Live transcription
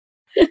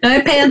I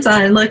have pants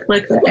on. Look,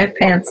 I have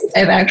pants. I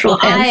have actual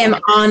pants. I am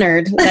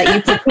honored that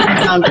you put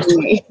that down for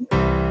me.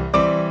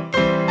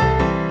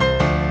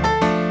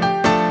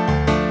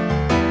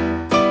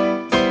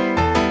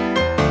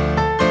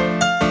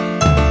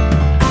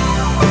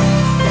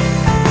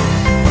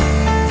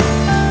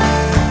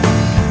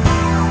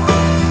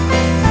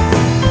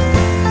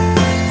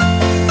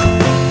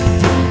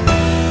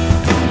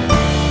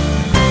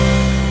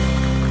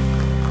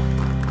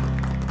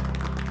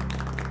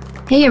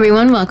 Hey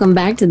everyone, welcome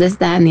back to This,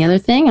 That, and the Other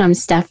Thing. I'm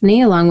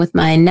Stephanie, along with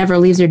my never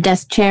leaves her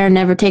desk chair,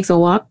 never takes a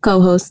walk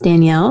co-host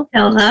Danielle.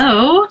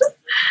 Hello.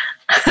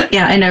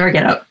 Yeah, I never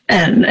get up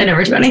and I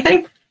never do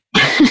anything.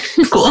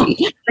 It's cool.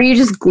 Are you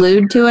just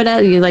glued to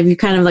it? You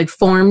kind of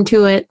form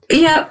to it?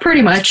 Yeah,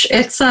 pretty much.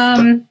 It's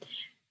so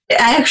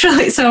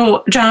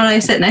John and I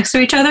sit next to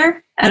each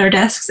other at our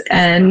desks,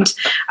 and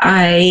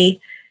I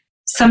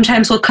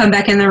sometimes will come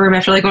back in the room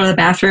after going to the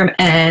bathroom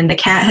and the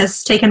cat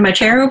has taken my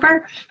chair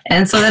over.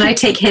 And so then I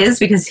take his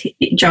because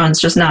John's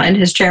just not in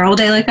his chair all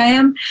day like I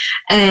am.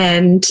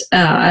 And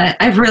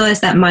I've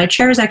realized that my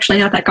chair is actually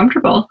not that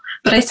comfortable,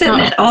 but I sit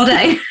in it all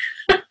day.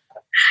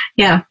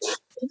 Yeah,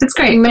 it's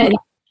great.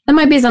 That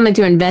might be something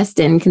to invest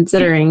in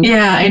considering.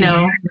 Yeah, I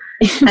know.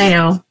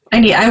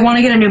 I want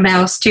to get a new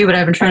mouse too, but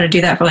I've been trying to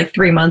do that for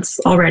 3 months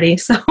already.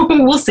 So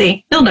we'll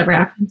see. It'll never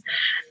happen.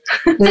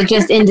 Is it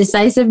just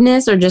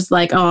indecisiveness or just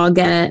I'll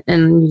get it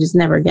and you just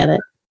never get it?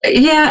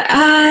 Yeah,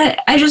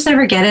 I just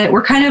never get it.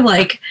 We're kind of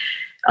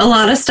a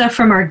lot of stuff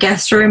from our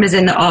guest room is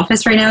in the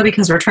office right now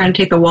because we're trying to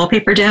take the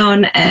wallpaper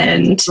down.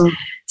 And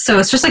so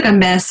it's just a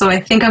mess. So I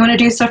think I'm going to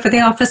do stuff for the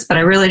office, but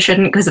I really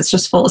shouldn't because it's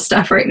just full of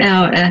stuff right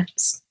now. And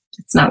it's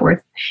not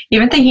worth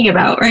even thinking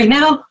about right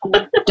now.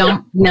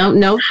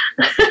 No.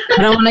 I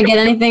don't want to get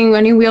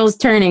any wheels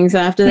turning. So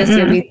after this,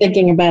 you'll be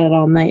thinking about it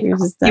all night. You're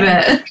just, you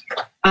bet.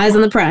 Eyes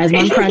on the prize,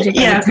 one project.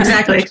 Yeah,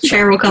 exactly.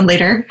 Chair will come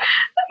later.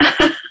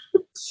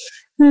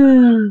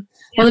 Well,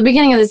 the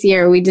beginning of this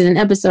year, we did an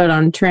episode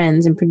on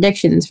trends and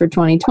predictions for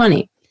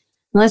 2020.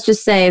 Let's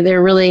just say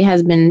there really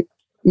has been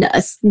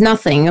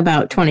nothing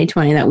about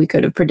 2020 that we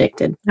could have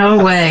predicted.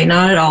 No way,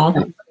 not at all.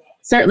 No,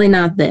 certainly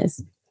not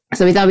this.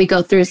 So we thought we'd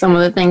go through some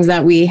of the things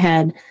that we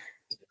had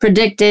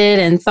predicted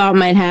and thought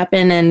might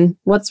happen and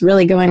what's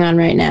really going on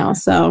right now.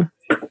 So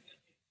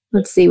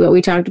let's see what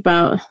we talked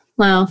about.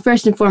 Well,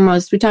 first and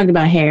foremost, we talked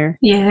about hair.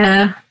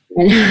 Yeah.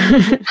 We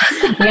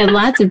had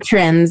lots of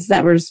trends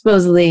that were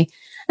supposedly,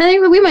 I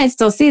think we might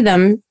still see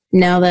them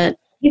now that.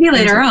 Maybe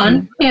later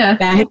on. Yeah.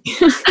 Back.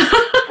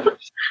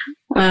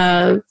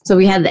 So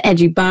we had the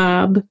edgy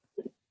bob.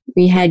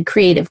 We had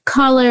creative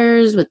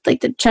colors with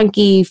the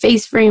chunky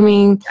face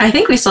framing. I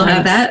think we still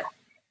have that.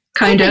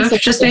 Kind of. So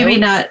just maybe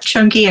not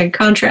chunky and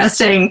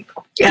contrasting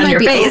on your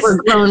face.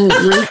 Overgrown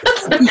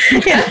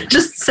yeah,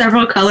 just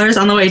several colors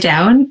on the way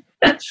down.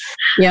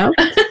 Yeah.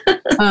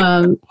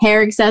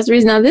 Hair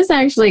accessories. Now, this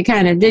actually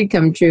kind of did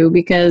come true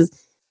because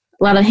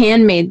a lot of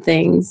handmade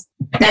things.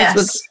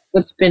 That's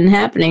what's been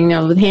happening.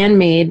 With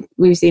handmade,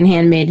 we've seen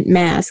handmade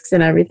masks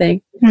and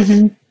everything.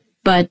 Mm-hmm.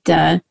 But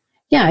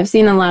I've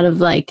seen a lot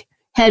of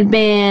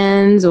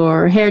headbands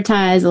or hair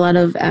ties. A lot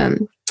of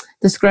the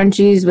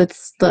scrunchies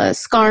with the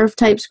scarf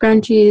type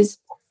scrunchies.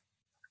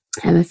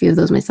 I have a few of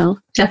those myself.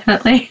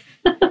 Definitely.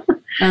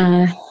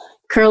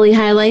 Curly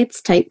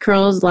highlights, tight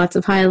curls, lots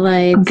of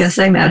highlights. I'm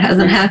guessing that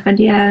hasn't happened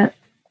yet.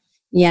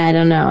 Yeah, I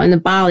don't know. And the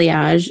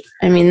balayage,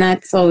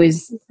 that's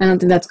always, I don't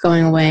think that's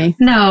going away.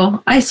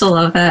 No, I still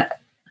love that.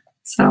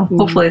 So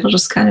hopefully it'll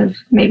just kind of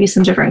maybe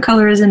some different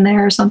colors in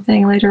there or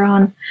something later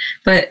on.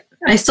 But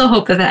I still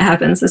hope that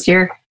happens this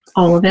year.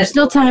 All of it. There's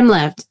still time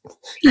left.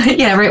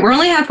 Yeah, right. We're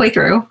only halfway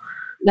through.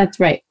 That's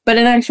right. But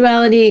in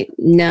actuality,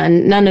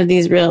 none of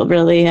these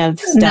really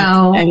have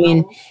stuck.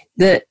 No.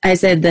 I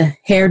said the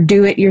hair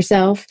do it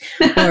yourself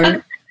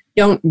or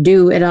don't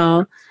do it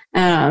all.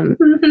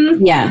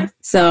 Mm-hmm. Yeah.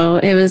 So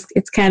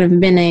it's kind of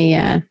been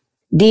a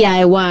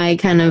DIY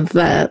kind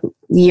of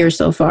year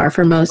so far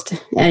for most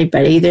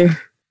anybody. Either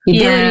you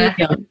do it or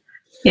you don't.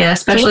 Yeah,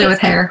 especially with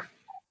hair.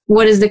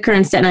 What is the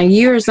current stat? Now,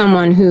 you're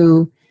someone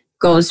who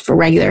goes for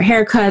regular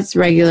haircuts,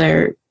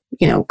 regular,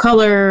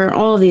 color,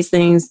 all of these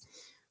things.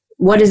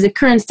 What is the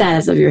current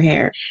status of your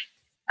hair?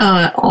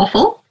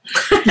 Awful.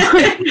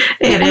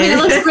 It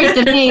looks great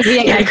to me.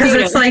 Yeah, because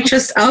it's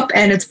just up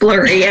and it's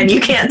blurry and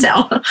you can't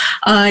tell.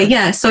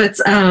 So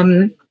it's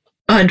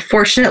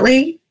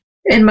unfortunately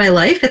in my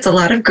life it's a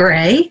lot of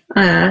gray.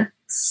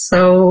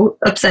 So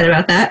upset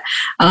about that.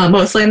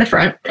 Mostly in the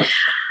front.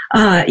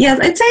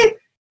 I'd say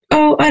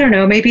I don't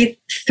know, maybe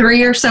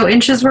 3 or so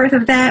inches worth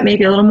of that,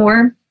 maybe a little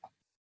more.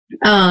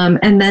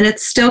 And then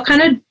it's still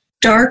kind of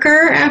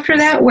darker after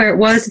that where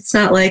it's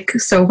not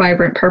so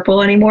vibrant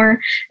purple anymore.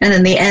 And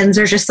then the ends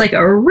are just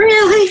a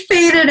really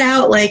faded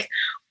out,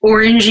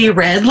 orangey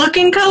red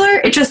looking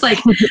color. It just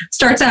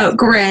starts out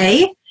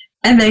gray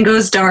and then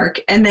goes dark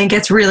and then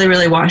gets really,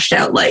 really washed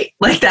out light.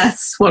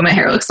 That's what my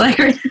hair looks like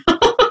right now.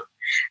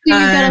 You've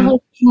got a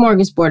whole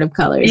smorgasbord of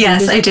colors.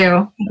 Yes, I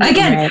do.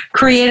 Again,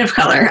 creative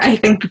color. I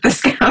think that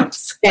this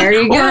counts. There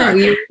you go. Or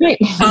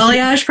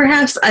balayage,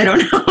 perhaps. I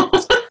don't know.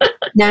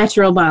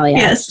 Natural balayage.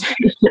 Yes.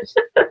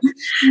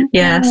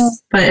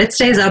 Yes. But it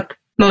stays up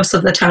most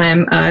of the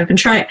time. I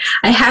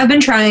have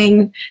been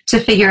trying to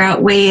figure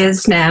out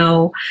ways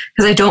now,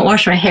 because I don't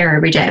wash my hair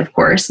every day, of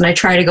course, and I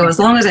try to go as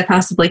long as I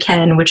possibly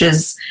can, which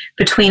is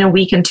between a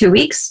week and 2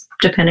 weeks,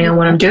 depending on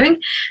what I'm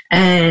doing.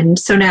 And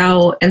so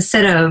now,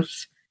 instead of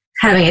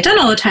having it done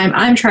all the time,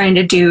 I'm trying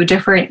to do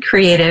different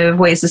creative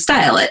ways to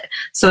style it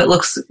so it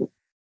looks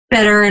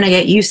better and I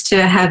get used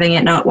to having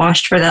it not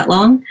washed for that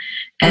long.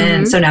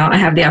 And so now I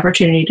have the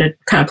opportunity to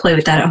kind of play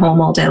with that at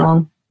home all day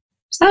long.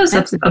 So that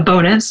was a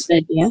bonus.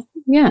 Good idea.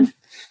 Yeah.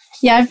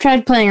 Yeah, I've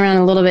tried playing around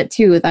a little bit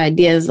too with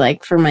ideas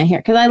like for my hair,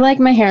 because I like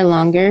my hair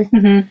longer.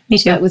 Me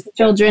too. But with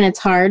children, it's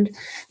hard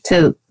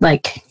to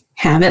like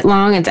have it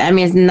long. It's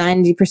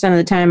 90% of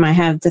the time I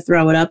have to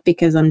throw it up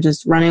because I'm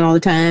just running all the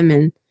time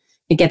and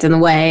it gets in the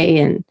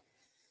way.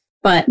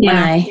 But when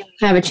I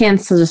have a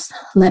chance to just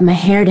let my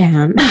hair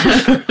down,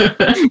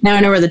 now I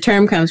know where the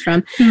term comes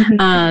from.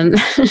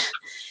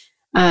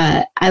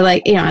 I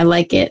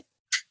like it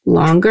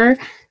longer.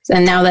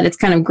 And now that it's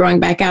kind of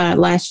growing back out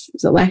last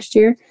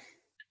year?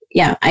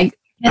 Yeah, I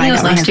think it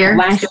was last year.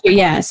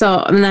 Yeah.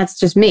 So that's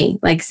just me.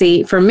 Like,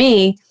 see, for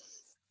me,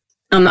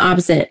 I'm the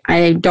opposite.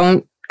 I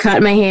don't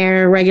cut my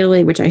hair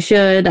regularly, which I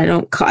should. I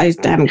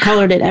haven't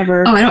colored it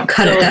ever. Oh, I don't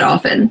cut it that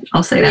often.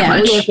 I'll say that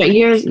much. But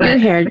your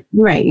hair,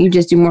 right? You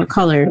just do more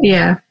color.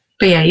 Yeah.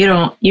 But yeah,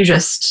 you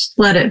just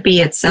let it be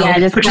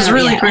itself, which is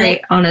really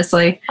great,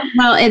 honestly.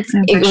 Well,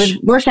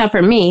 it worked out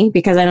for me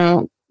because I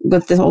don't,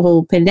 with this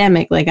whole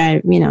pandemic,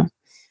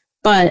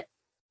 but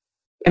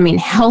I mean,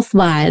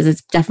 health-wise,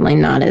 it's definitely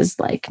not as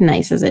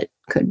nice as it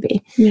could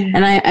be. Yeah.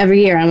 And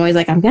every year I'm always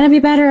like, I'm going to be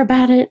better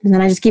about it. And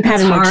then I just keep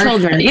having more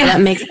children. Yeah. So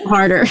that makes it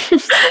harder.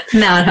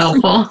 Not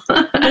helpful.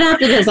 But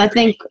after this, I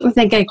think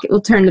I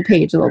will turn the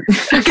page a little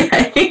bit.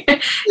 Okay.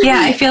 Yeah,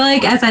 I feel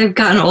like as I've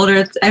gotten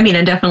older,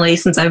 and definitely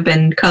since I've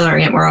been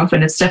coloring it more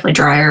often, it's definitely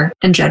drier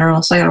in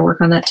general. So I got to work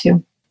on that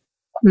too.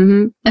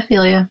 Mm-hmm. I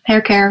feel you.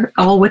 Hair care,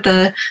 all with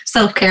the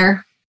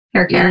self-care,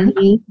 hair care.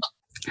 Mm-hmm.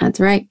 That's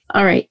right.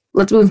 All right.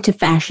 Let's move to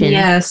fashion.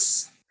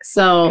 Yes.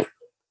 So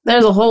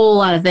there's a whole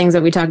lot of things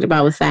that we talked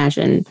about with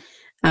fashion,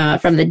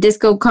 from the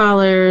disco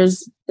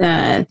collars,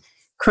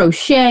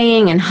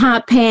 crocheting and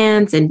hot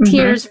pants and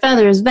tiers,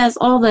 feathers, vests,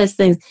 all those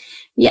things.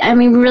 Yeah,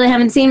 we really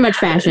haven't seen much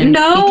fashion.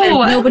 No.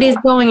 Because nobody's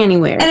going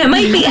anywhere. And it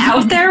might be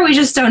out there. We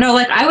just don't know.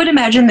 I would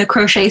imagine the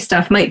crochet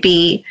stuff might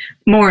be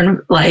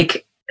more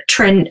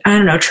trending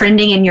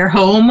in your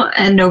home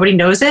and nobody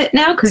knows it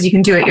now because you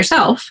can do it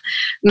yourself.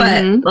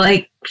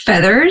 But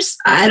feathers,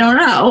 I don't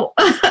know.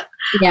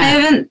 Yeah.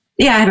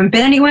 I haven't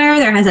been anywhere.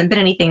 There hasn't been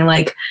anything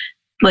like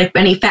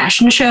any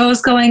fashion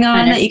shows going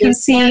on that you can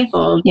see.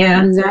 Canceled.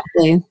 Yeah,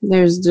 exactly.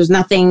 There's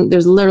nothing.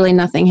 There's literally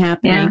nothing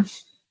happening. Yeah.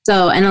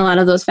 So, and a lot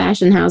of those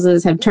fashion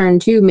houses have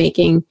turned to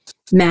making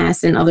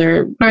masks and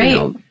other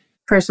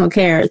personal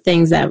care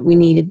things that we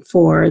needed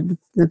for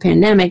the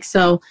pandemic.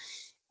 So,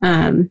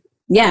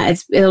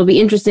 it'll be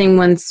interesting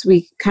once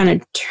we kind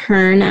of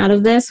turn out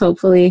of this,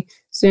 hopefully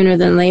sooner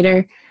than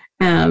later,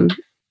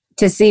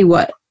 to see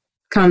what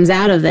comes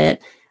out of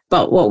it.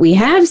 But what we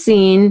have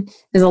seen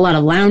is a lot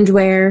of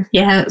loungewear.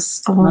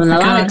 Yes. A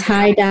lot of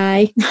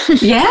tie-dye.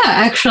 Yeah,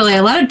 actually,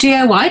 a lot of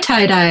DIY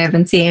tie-dye I've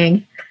been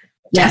seeing.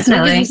 Definitely.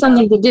 So it gives you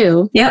something to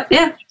do. Yep.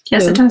 Yeah.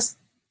 Yes, it does.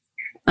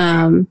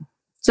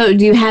 So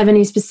do you have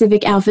any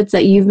specific outfits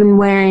that you've been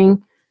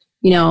wearing?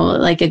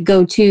 Like a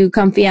go-to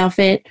comfy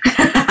outfit?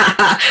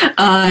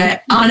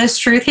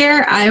 Honest truth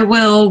here, I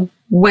will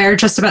wear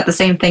just about the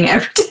same thing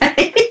every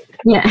day.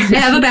 Yeah. I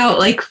have about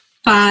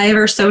 5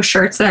 or so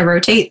shirts that I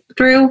rotate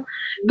through.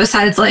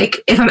 Besides,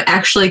 if I'm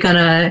actually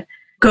gonna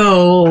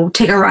go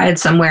take a ride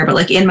somewhere,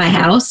 but in my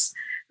house,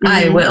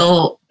 I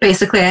will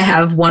basically, I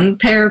have one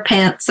pair of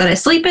pants that I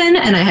sleep in,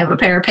 and I have a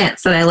pair of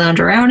pants that I lounge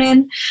around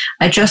in.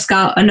 I just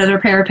got another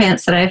pair of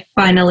pants that I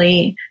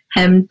finally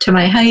hemmed to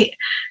my height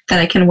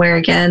that I can wear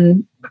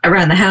again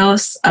around the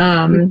house.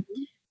 And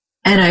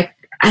I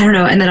don't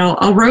know, and then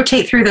I'll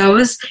rotate through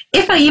those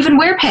if I even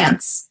wear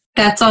pants.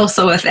 That's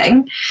also a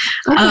thing.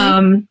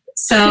 Okay.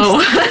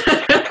 So,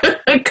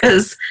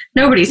 because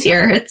nobody's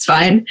here, it's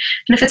fine.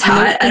 And if it's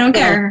hot, I don't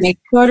care. Make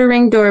quarter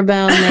ring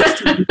doorbell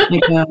next time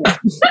you go.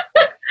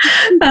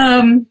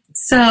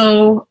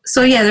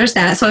 So yeah, there's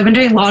that. So I've been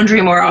doing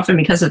laundry more often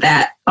because of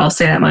that. I'll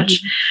say that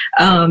much.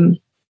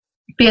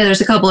 But yeah,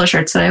 there's a couple of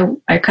shirts that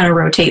I kind of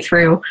rotate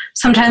through.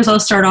 Sometimes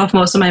I'll start off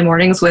most of my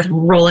mornings with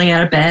rolling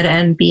out of bed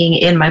and being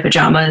in my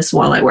pajamas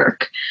while I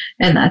work.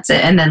 And that's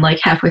it. And then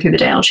halfway through the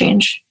day, I'll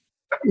change.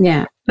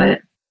 Yeah.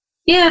 But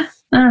yeah,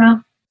 I don't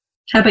know.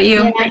 How about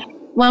you? Yeah.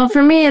 Well,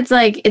 for me, it's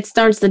it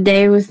starts the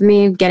day with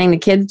me getting the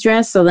kids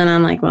dressed. So then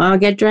I'm I'll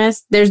get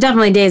dressed. There's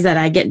definitely days that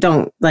I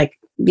don't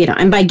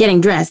and by getting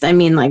dressed, I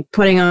mean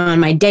putting on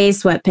my day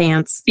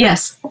sweatpants.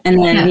 Yes. And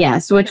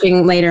then,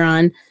 switching later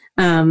on.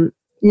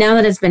 Now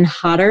that it's been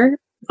hotter,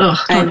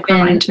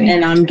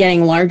 and I'm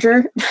getting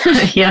larger.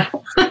 Yeah.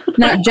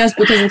 Not just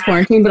because it's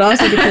quarantine, but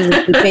also because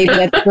it's the baby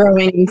that's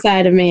growing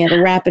inside of me at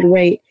a rapid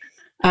rate.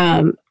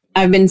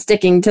 I've been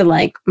sticking to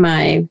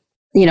my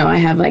I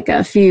have like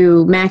a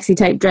few maxi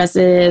type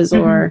dresses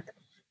or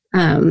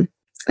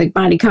like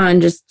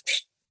bodycon, just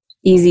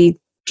easy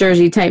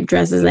jersey type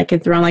dresses I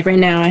could throw on. Like right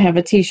now I have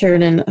a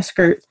t-shirt and a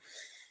skirt,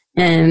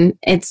 and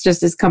it's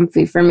just as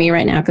comfy for me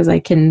right now because I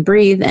can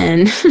breathe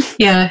and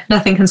yeah,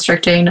 nothing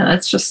constricting. No,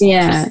 it's just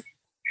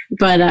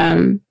but I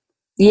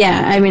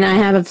mean, I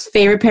have a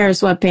favorite pair of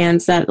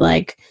sweatpants that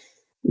like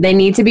they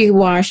need to be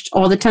washed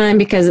all the time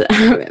because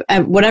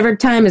at whatever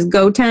time is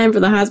go time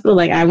for the hospital,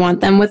 like I want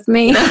them with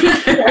me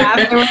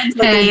afterwards.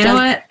 Hey, you know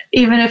what?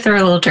 Even if they're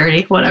a little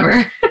dirty,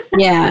 whatever.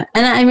 Yeah.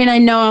 And I mean, I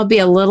know I'll be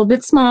a little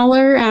bit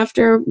smaller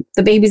after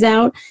the baby's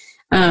out.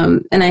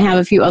 And I have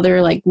a few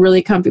other like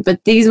really comfy,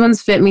 but these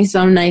ones fit me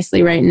so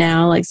nicely right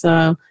now. Like,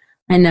 so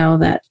I know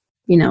that,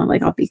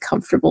 like I'll be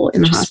comfortable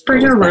in the hospital. Just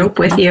bring a rope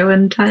with you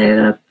and tie it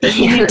up if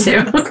you need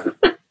to.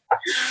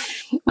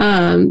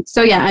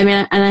 So yeah, I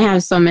mean, and I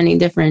have so many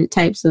different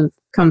types of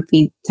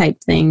comfy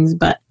type things,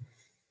 but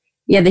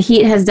yeah, the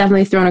heat has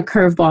definitely thrown a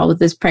curveball with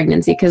this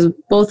pregnancy because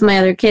both my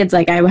other kids,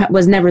 like I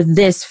was never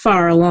this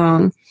far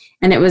along,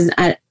 and it was,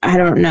 I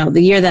don't know,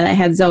 the year that I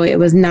had Zoe, it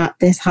was not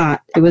this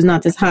hot. It was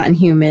not this hot and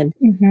humid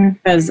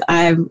because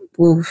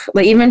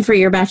like even for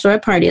your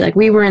bachelorette party, like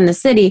we were in the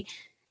city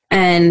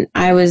and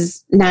I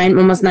was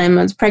almost 9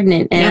 months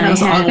pregnant, and I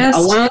had August.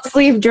 A long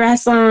sleeve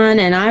dress on,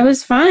 and I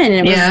was fine.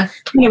 And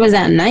it was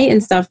at night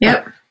and stuff.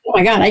 Yep. But, oh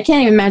my God, I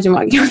can't even imagine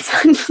walking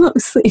outside in long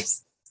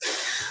sleeves.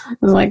 I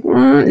was like,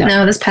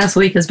 no, this past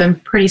week has been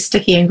pretty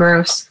sticky and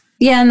gross.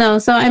 Yeah, no.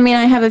 So, I mean,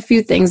 I have a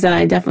few things that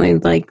I definitely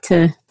like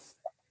to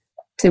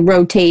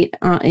rotate,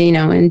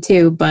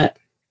 into, but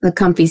the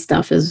comfy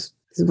stuff is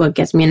what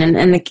gets me in.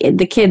 And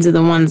the kids are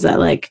the ones that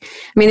like, I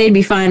mean, they'd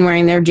be fine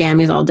wearing their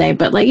jammies all day,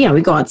 but like,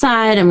 we go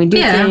outside and we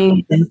do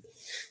things. And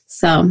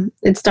so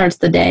it starts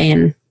the day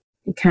and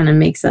it kind of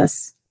makes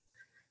us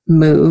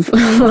move.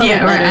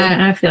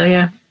 I feel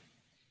you.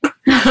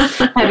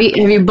 Have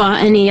you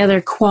bought any other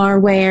quar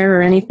wear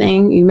or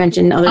anything? You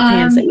mentioned other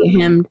pants that you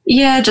hemmed.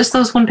 Yeah, just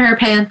those one pair of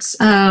pants.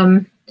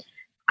 I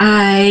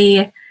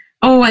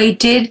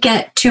did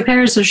get 2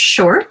 pairs of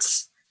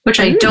shorts, which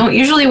I don't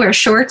usually wear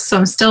shorts,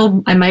 so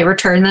I might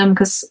return them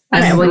because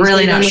I'm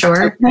really not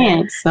sure.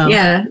 Pants, so.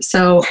 Yeah,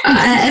 so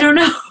I don't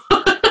know.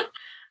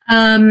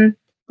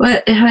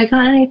 But have I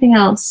got anything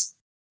else?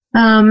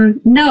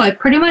 No, I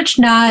pretty much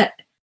not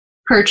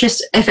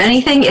purchased. If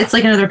anything, it's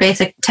like another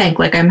basic tank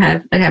like I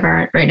have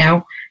right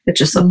now. It's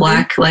just a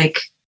black, like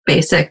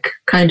basic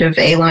kind of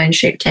A-line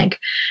shaped tank.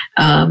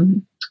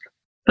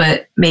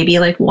 But maybe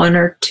like 1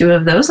 or 2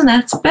 of those, and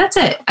that's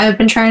it. I've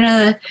been trying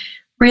to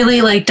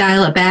really like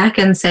dial it back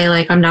and say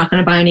like I'm not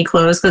going to buy any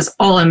clothes because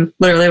all I'm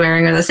literally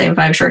wearing are the same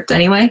 5 shirts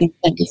anyway.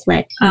 That's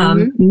right.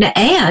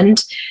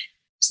 And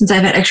since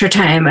I've had extra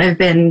time, I've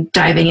been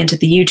diving into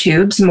the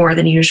YouTubes more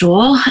than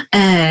usual,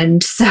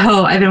 and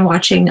so I've been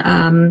watching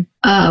one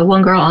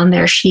girl on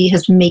there. She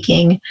has been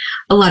making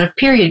a lot of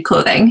period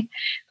clothing,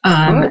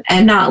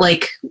 and not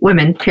like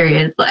women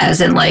period,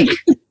 as in like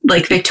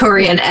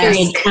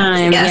Victorian-esque.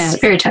 Time, yes,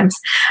 period times.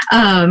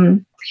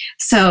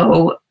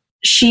 So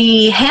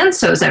she hand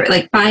sews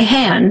by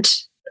hand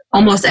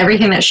almost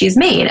everything that she's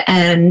made,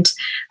 and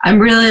I'm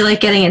really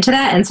like getting into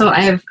that. And so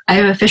I've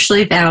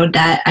officially vowed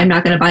that I'm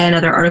not going to buy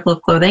another article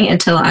of clothing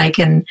until I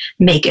can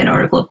make an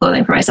article of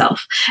clothing for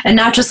myself, and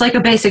not just like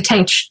a basic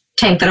tank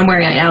that I'm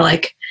wearing right now,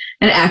 like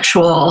an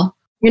actual.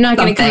 You're not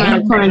going to come out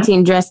of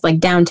quarantine dressed like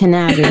Downton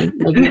Abbey.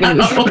 Like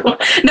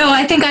no,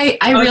 I think I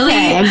really.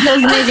 I'm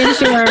just making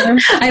sure.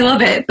 I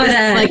love it, but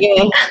like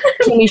a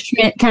Kimmy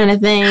Schmidt kind of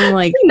thing.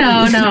 Like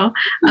no,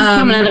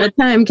 coming out of a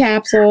time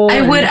capsule.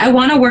 I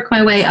want to work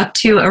my way up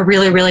to a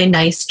really, really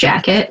nice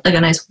jacket, like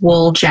a nice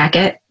wool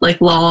jacket,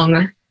 like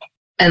long,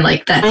 and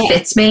like that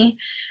fits me.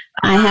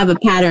 I have a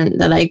pattern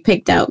that I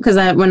picked out because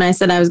when I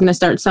said I was going to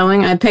start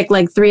sewing, I picked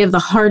like 3 of the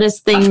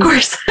hardest things. Of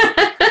course.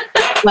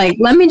 Like,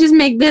 let me just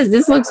make this.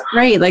 This looks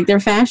great. Like,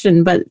 they're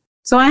fashion, but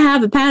so I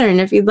have a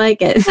pattern if you'd like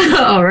it.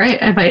 All right.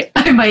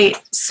 I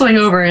might swing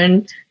over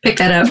and pick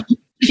that up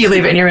if you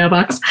leave it in your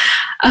mailbox.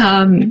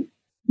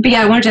 But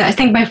yeah, I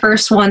think my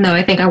first one though,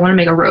 I think I want to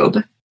make a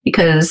robe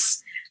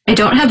because I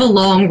don't have a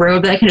long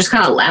robe that I can just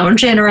kind of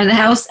lounge in around the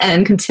house.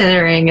 And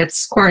considering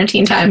it's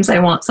quarantine times, I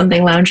want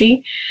something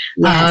loungy.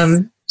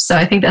 Yes. So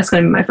I think that's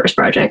going to be my first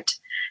project.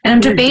 And I'm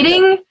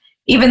debating,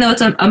 even though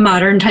it's a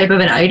modern type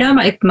of an item,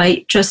 I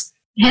might just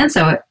hand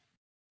sew it.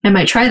 I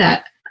might try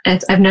that.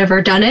 I've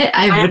never done it.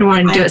 I've been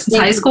wanting to do it since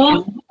high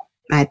school.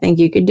 I think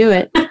you could do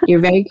it. You're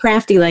very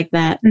crafty like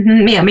that.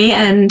 Yeah, me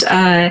and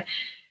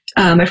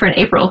my friend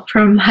April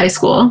from high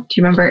school. Do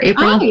you remember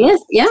April? Oh,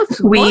 yes. Yeah,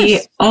 we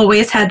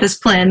always had this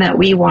plan that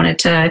we wanted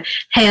to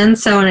hand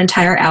sew an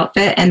entire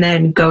outfit and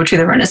then go to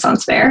the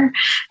Renaissance Fair.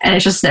 And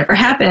it just never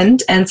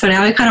happened. And so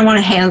now I kind of want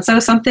to hand sew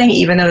something,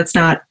 even though it's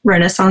not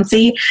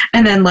Renaissance-y,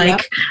 and then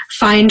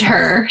find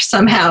her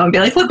somehow and be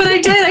like, look what I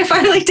did. I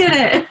finally did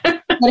it.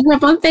 Put her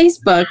up on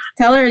Facebook.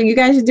 Tell her you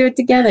guys should do it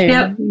together.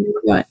 Yep.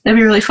 That'd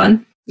be really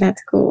fun.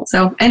 That's cool.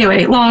 So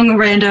anyway, long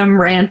random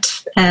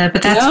rant,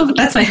 but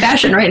that's my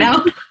fashion right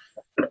now.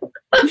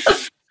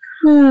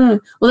 Well,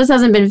 this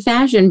hasn't been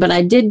fashion, but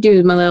I did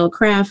do my little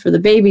craft for the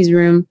baby's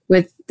room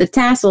with the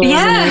tassels.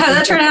 Yeah, how'd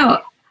that turn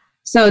out?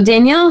 So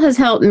Danielle has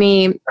helped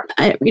me.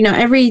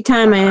 Every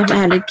time I've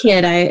had a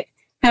kid, I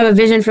have a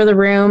vision for the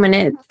room, and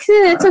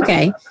it's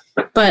okay.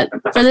 But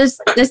for this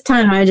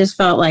time, I just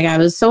felt like I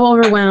was so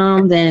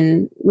overwhelmed,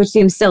 and which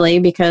seems silly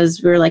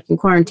because we were like in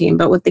quarantine.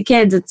 But with the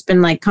kids, it's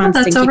been like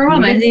constant, that's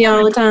overwhelming, busy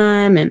all the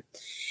time. And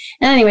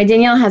anyway,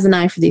 Danielle has an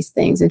eye for these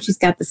things, and she's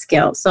got the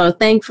skill. So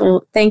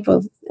thankful,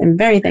 and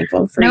very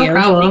thankful for you. No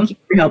problem. Thank you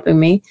for helping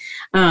me.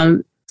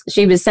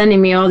 She was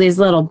sending me all these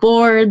little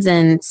boards,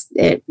 and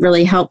it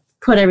really helped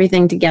put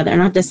everything together. And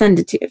I have to send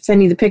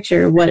you the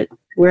picture of what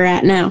we're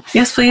at now.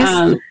 Yes, please.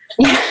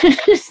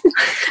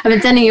 I've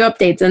been sending you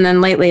updates, and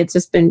then lately it's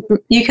just been.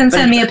 You can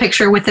send me a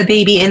picture with the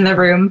baby in the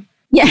room.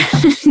 Yeah,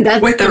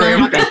 that's with the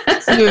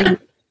room.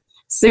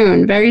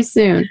 soon, very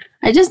soon.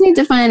 I just need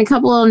to find a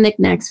couple little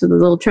knickknacks for the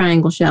little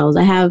triangle shells.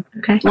 I have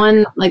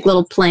one like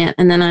little plant,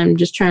 and then I'm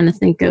just trying to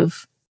think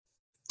of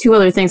 2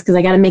 other things because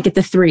I got to make it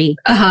the 3.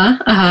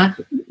 The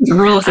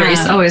rule of 3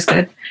 is always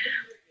good.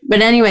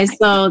 But anyway,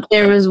 so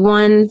there was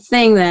one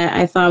thing that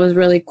I thought was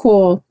really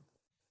cool.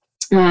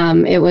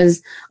 It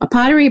was a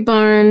Pottery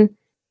Barn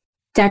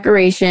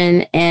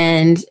decoration,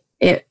 and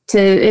it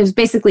was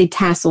basically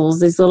tassels,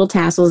 these little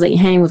tassels that you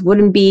hang with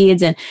wooden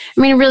beads. And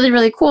I mean, really,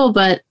 really cool,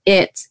 but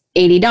it's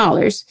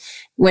 $80,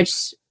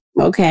 which,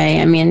 okay.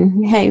 I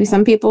mean, hey,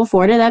 some people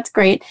afford it. That's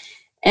great.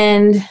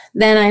 And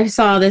then I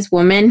saw this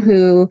woman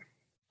who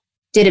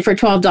did it for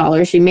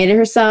 $12. She made it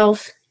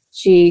herself.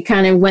 She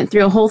kind of went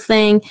through a whole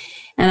thing.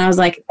 And I was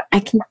like, I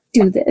can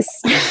do this.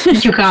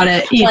 You got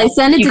it. So I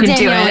sent it to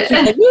Danielle. She's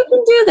like, you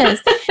can do this.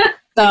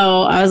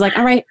 So I was like,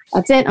 all right,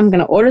 that's it. I'm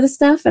going to order the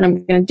stuff and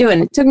I'm going to do it.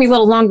 And it took me a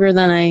little longer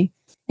than I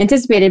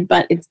anticipated,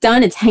 but it's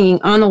done. It's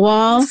hanging on the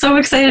wall. So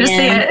excited to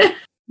see it.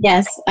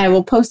 Yes, I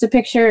will post a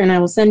picture and I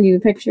will send you a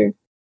picture.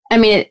 I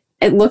mean,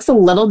 it looks a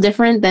little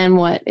different than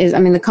what is. I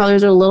mean, the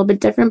colors are a little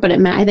bit different, but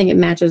I think it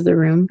matches the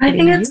room. I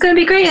think it's going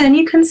to be great. And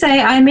you can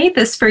say, I made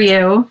this for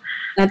you.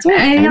 That's right.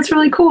 I think that's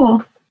really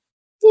cool.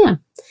 Yeah.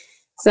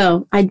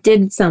 So I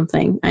did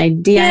something. I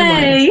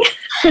DIY'd.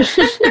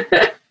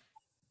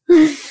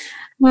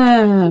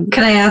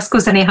 Can I ask,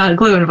 was any hot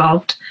glue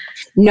involved?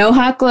 No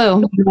hot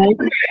glue.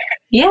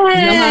 Yay! No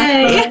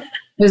hot glue. It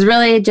was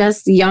really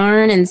just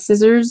yarn and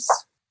scissors.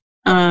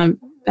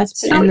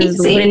 That's so and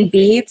easy. Wooden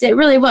beads. It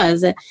really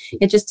was.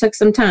 It just took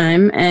some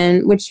time,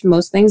 and which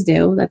most things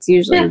do. That's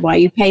usually why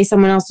you pay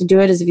someone else to do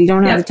it, is if you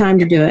don't have the time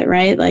to do it,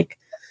 right? Like,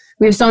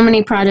 we have so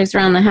many projects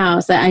around the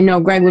house that I know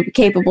Greg would be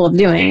capable of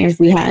doing if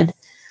we had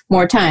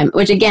more time,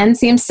 which again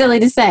seems silly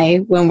to say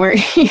when we're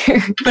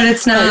here. But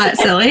it's not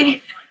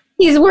silly.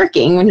 He's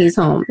working when he's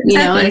home, you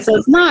know, and so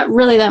it's not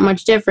really that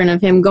much different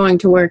of him going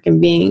to work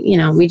and being, you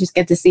know, we just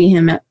get to see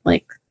him at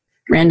like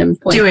random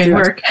points. Doing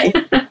work.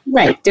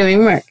 Right,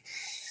 doing work.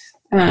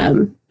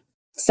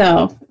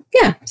 So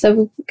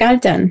we got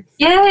it done.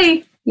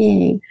 Yay.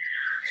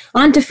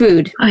 On to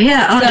food. Oh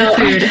yeah, on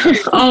to food.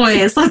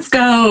 Always. Let's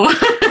go.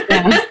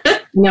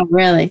 No,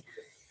 really.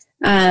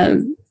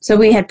 So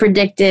we had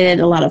predicted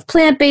a lot of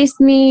plant-based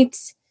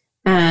meats,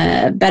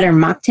 better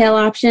mocktail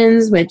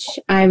options, which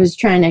I was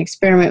trying to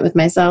experiment with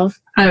myself.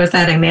 I was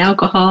adding the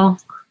alcohol.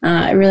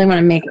 I really want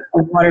to make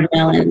a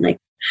watermelon, like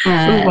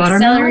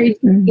watermelon?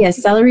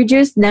 Celery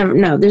juice.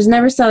 There's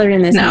never celery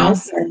in this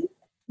house.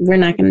 We're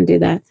not going to do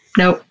that.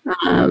 Nope.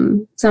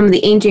 Some of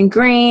the ancient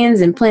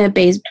grains and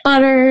plant-based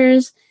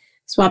butters,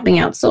 swapping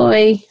out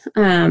soy,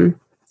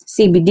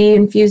 CBD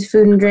infused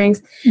food and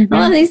drinks. Mm-hmm.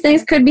 All of these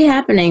things could be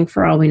happening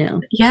for all we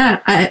know. Yeah,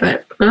 I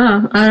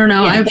don't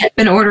know. Yeah, I've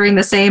been ordering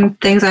the same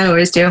things I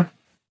always do.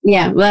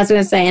 Yeah, well, that's what I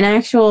was going to say. In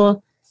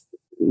actual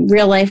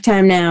real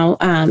lifetime now,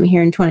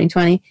 here in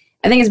 2020,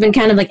 I think it's been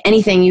kind of like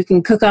anything you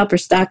can cook up or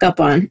stock up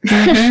on.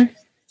 Mm-hmm.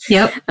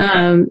 Yep.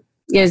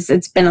 Yes,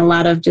 it's been a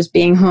lot of just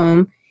being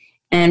home.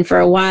 And for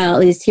a while, at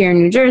least here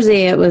in New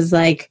Jersey, it was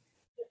like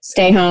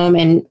stay home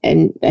and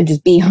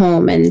just be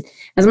home. And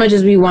as much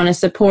as we want to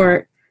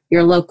support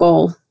your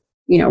local,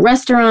 you know,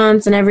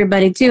 restaurants and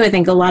everybody too, I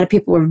think a lot of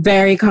people were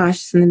very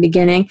cautious in the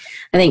beginning.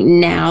 I think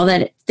now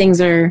that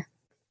things are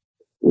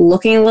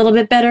looking a little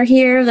bit better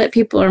here, that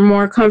people are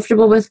more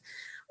comfortable with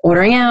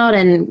ordering out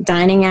and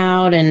dining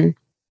out. And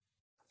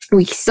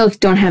we still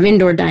don't have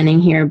indoor dining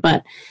here,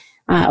 but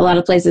a lot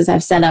of places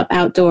have set up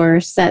outdoor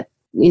sets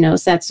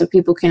so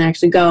people can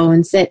actually go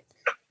and sit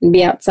and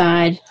be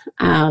outside.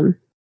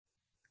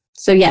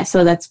 So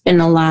that's been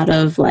a lot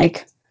of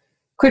like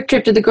quick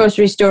trip to the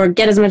grocery store,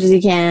 get as much as you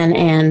can,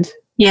 and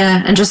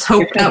just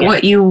hope that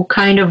what you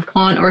kind of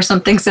want or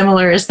something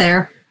similar is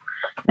there.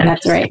 And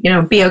that's right. You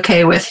know, be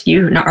okay with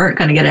you aren't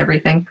going to get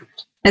everything.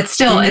 It's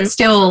still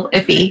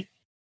iffy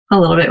a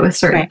little bit with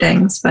certain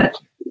things, but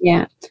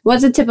yeah.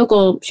 What's a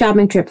typical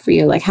shopping trip for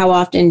you? Like, how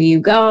often do you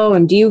go,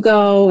 and do you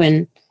go?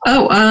 And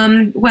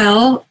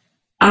well,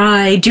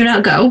 I do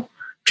not go.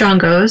 John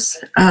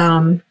goes.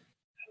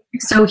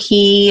 So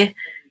he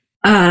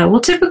we'll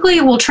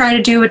try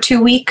to do a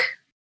 2-week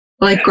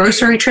like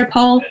grocery trip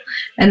haul,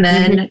 and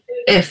then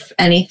if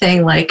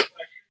anything, like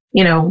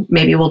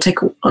maybe we'll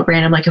take a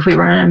random, like if we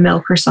run out of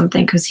milk or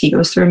something, because he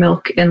goes through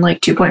milk in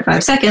like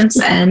 2.5 seconds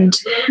and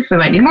we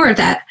might need more of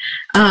that.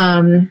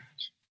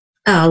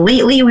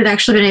 Lately, we've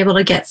actually been able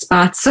to get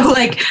spots. So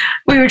like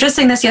we were just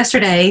saying this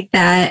yesterday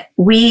that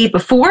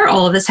before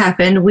all of this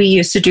happened, we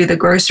used to do the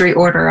grocery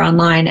order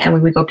online and we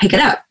would go pick it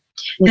up.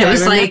 And it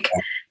was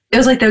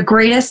like the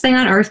greatest thing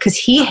on earth because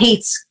he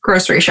hates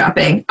grocery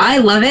shopping. I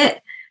love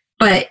it,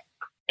 but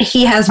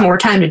he has more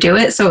time to do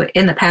it. So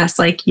in the past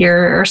like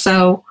year or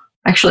so,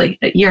 actually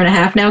a year and a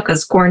half now,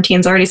 because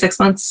quarantine's already 6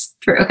 months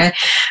through. Okay.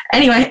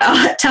 Anyway,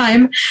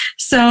 time.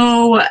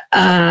 So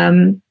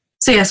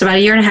about a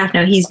year and a half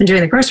now, he's been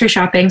doing the grocery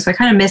shopping. So I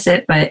kind of miss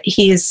it, but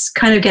he's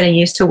kind of getting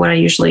used to what I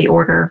usually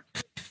order,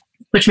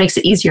 which makes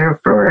it easier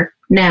for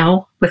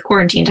now with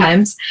quarantine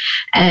times.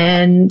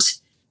 And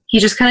he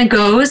just kind of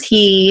goes,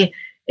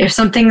 if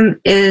something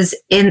is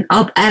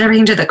I'll add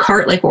everything to the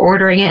cart, like we're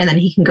ordering it, and then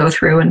he can go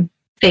through and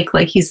fake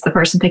like he's the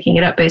person picking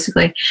it up,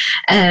 basically.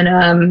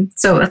 And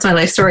so that's my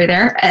life story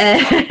there.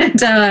 And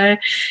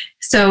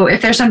so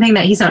if there's something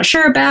that he's not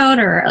sure about,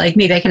 or like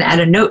maybe I can add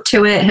a note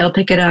to it, he'll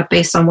pick it up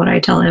based on what I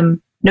tell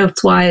him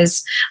notes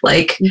wise.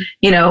 Like,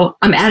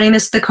 I'm adding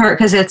this to the cart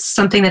because it's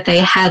something that they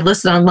had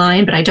listed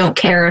online, but I don't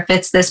care if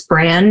it's this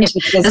brand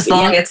as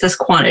long as it's this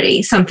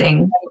quantity,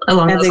 something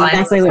along those lines.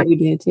 That's exactly what we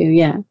do too.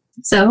 Yeah.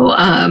 So,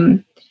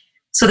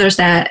 so there's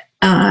that.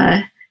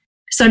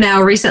 So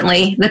now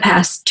recently, the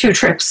past 2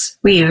 trips,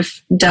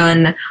 we've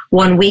done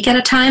 1 week at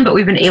a time, but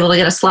we've been able to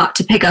get a slot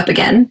to pick up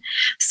again.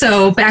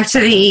 So back to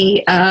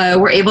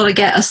we're able to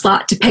get a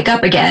slot to pick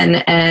up again.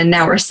 And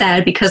now we're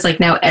sad because like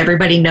now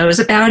everybody knows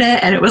about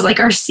it. And it was like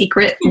our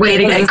secret way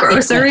to get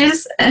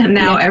groceries. And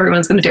now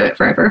everyone's going to do it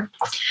forever.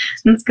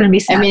 And it's going to be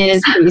sad. I mean, it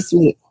is pretty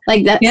sweet.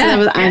 Like that.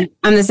 Yeah. So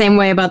I'm the same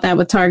way about that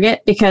with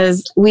Target,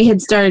 because we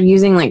had started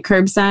using like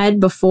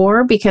curbside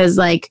before, because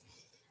like,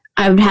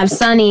 I would have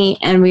Sunny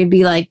and we'd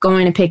be like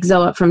going to pick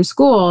Zoe up from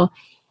school.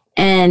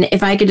 And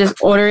if I could just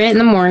order it in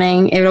the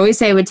morning, it would always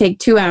say it would take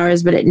 2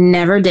 hours, but it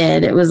never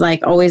did. It was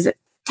like always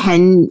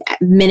 10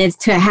 minutes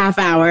to a half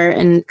hour.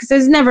 And because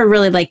there's never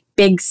really like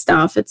big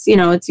stuff. It's,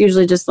 it's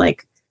usually just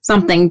like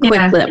something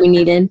quick that we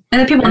needed. And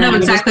then people know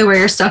exactly where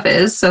your stuff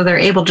is. So they're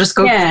able to just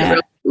go. Yeah,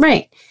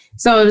 right.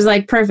 So it was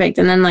like perfect.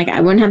 And then like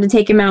I wouldn't have to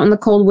take him out in the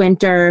cold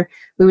winter.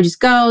 We would just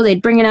go,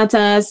 they'd bring it out to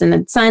us and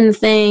they'd sign the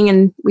thing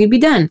and we'd be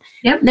done.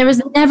 Yep. There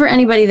was never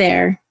anybody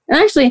there. And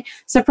actually,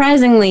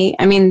 surprisingly,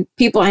 I mean,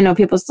 I know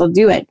people still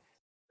do it,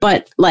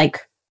 but like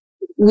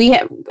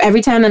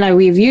every time that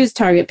we've used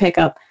Target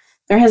pickup,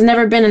 there has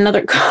never been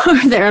another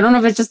car there. I don't know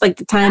if it's just like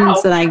the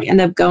times that I end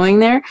up going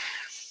there.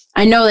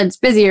 I know that it's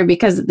busier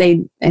because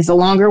it's a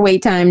longer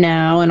wait time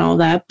now and all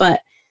that,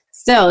 but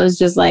still, it's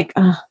just like,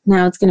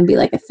 now it's going to be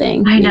like a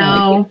thing. I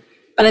know.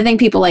 But I think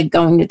people like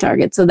going to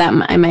Target, so that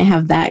I might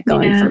have that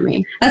going for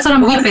me. That's what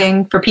I'm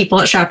hoping for people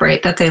at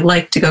ShopRite, that they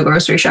like to go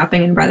grocery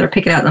shopping and rather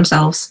pick it out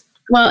themselves.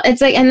 Well,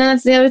 it's like, and then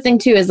that's the other thing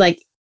too, is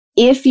like,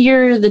 if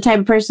you're the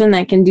type of person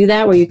that can do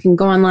that, where you can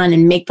go online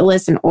and make the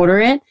list and order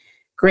it,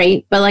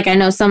 great. But like, I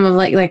know some of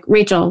like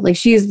Rachel, like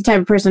she's the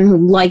type of person who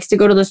likes to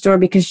go to the store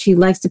because she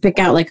likes to pick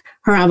out like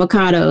her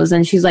avocados,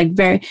 and she's like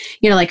very,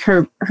 like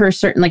her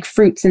certain like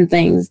fruits and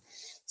things.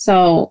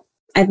 So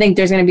I think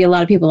there's going to be a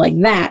lot of people like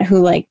that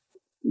who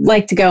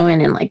like to go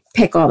in and like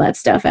pick all that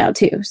stuff out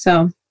too.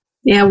 So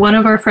yeah, one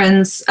of our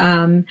friends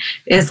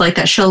is like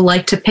that. She'll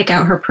like to pick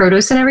out her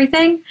produce and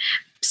everything.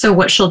 So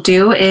what she'll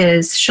do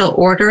is she'll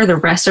order the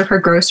rest of her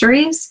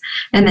groceries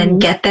and then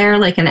get there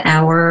like an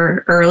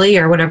hour early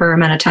or whatever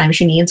amount of time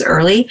she needs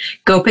early,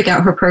 go pick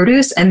out her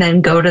produce, and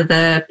then go to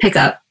the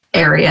pickup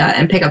area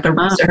and pick up the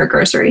rest of her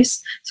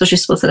groceries. So she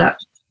splits it up.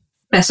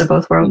 Best of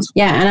both worlds.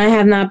 Yeah, and I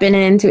have not been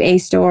into a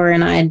store,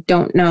 and I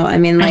don't know. I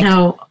mean,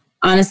 like,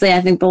 honestly,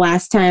 I think the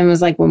last time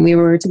was like when we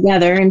were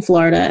together in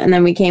Florida, and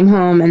then we came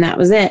home, and that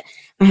was it.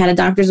 I had a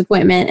doctor's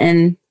appointment,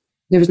 and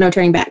there was no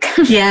turning back.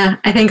 Yeah,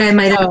 I think I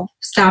might have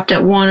stopped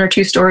at 1 or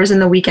 2 stores in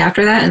the week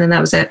after that, and then that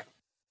was it.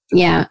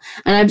 Yeah,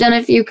 and I've done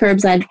a few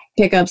curbside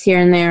pickups here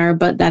and there,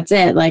 but that's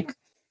it. Like,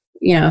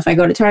 if I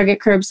go to Target,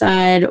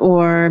 curbside,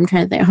 or I'm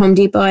trying to think, Home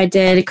Depot, I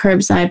did a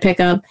curbside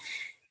pickup.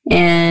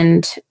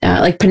 And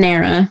like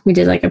Panera, we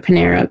did like a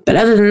Panera. But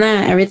other than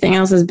that, everything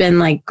else has been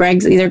like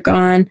Greg's either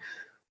gone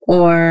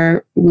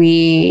or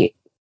we,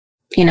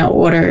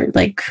 order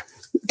like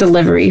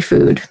delivery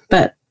food.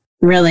 But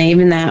really,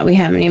 even that, we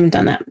haven't even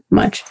done that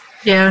much.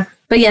 Yeah.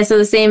 But yeah, so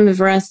the same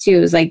for us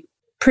too. Is like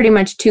pretty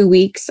much 2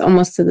 weeks,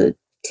 almost to the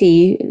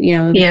T,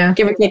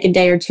 give or take a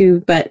day or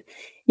two. But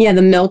yeah,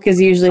 the milk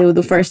is usually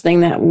the first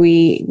thing that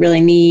we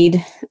really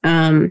need.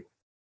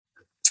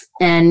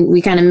 And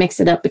we kind of mix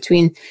it up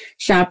between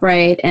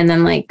ShopRite and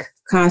then like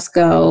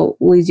Costco.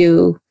 We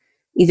do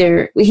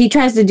he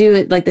tries to do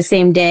it like the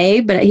same day,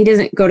 but he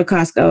doesn't go to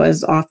Costco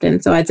as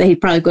often. So I'd say he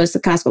probably goes to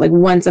Costco like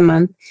once a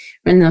month,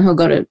 and then he'll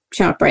go to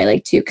ShopRite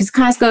like 2. Because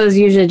Costco is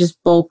usually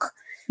just bulk.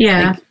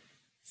 Yeah.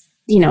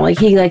 Like, like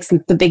he likes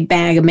the big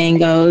bag of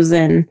mangoes,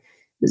 and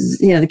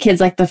the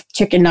kids like the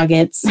chicken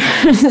nuggets.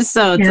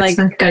 So it's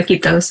like, gotta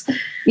keep those.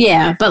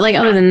 Yeah. But like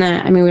other than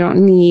that, I mean, we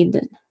don't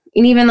need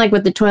and even like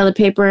with the toilet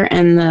paper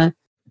and the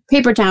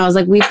paper towels,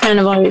 like we've kind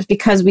of always,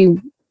 because we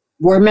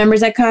were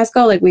members at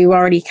Costco, like we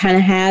already kind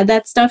of had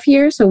that stuff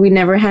here. So we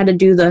never had to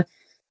do the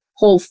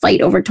whole fight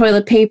over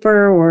toilet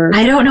paper or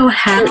I don't know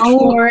how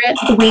for it.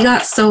 we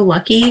got so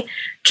lucky.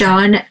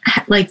 John,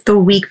 like the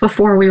week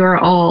before we were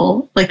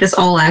all like this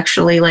all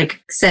actually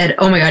like said,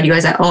 oh my God, you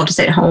guys all have to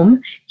stay at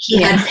home.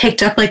 He had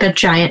picked up like a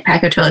giant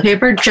pack of toilet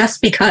paper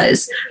just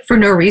because for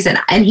no reason.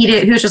 And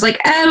he was just like,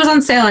 it was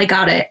on sale. I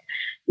got it.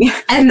 Yeah.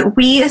 And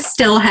we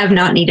still have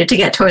not needed to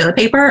get toilet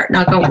paper.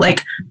 Not going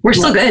like we're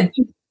still good.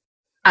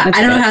 I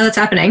don't know how that's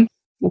happening.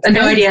 I have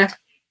no idea.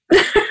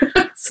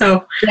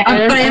 So, but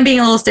I am being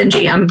a little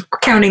stingy. I'm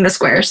counting the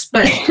squares,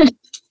 but I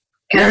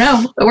don't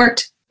know. It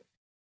worked.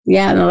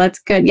 Yeah, no, that's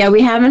good. Yeah,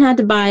 we haven't had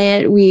to buy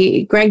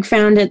it. Greg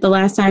found it the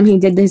last time he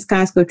did his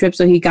Costco trip,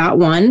 so he got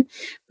one.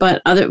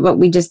 But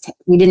we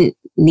didn't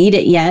need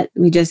it yet.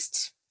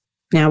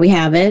 Now we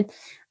have it.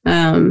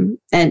 And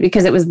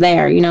because it was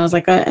there, it was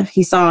like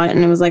he saw it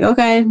and it was like,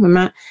 okay, I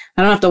don't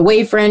have to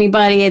wait for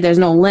anybody. There's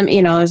no limit,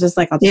 it's just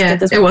like I'll just get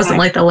this. It wasn't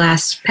like the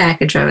last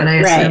package of it, I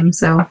assume.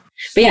 So,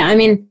 but yeah, I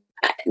mean,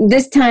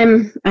 this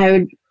time I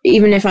would,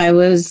 even if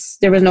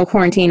there was no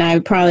quarantine, I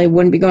probably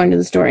wouldn't be going to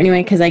the store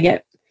anyway because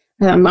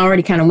I'm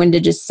already kind of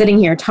winded just sitting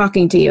here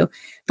talking to you.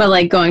 But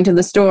like going to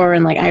the store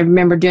and like I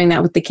remember doing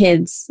that with the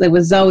kids, like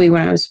with Zoe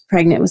when I was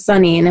pregnant with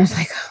Sunny, and I was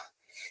like,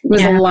 it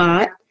was a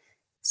lot.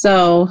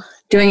 So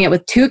doing it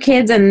with 2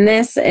 kids and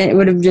this, it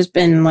would have just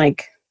been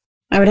like,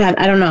 I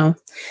don't know.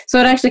 So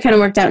it actually kind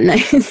of worked out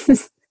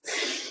nice.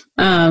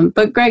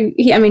 But Greg,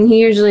 he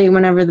usually,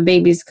 whenever the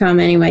babies come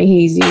anyway,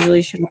 he's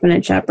usually shopping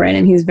at ShopRite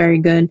and he's very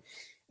good.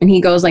 And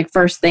he goes like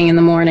first thing in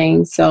the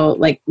morning. So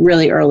like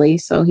really early.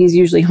 So he's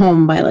usually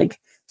home by like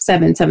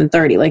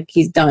 7:30, like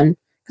he's done.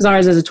 Because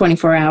ours is a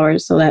 24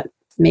 hours. So that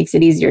makes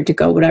it easier to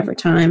go whatever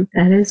time.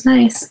 That is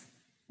nice.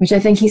 Which I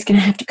think he's going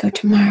to have to go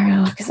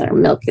tomorrow because our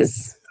milk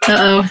is...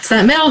 it's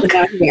that milk.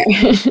 Out here.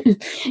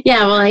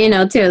 Yeah,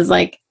 well, too, it's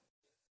like,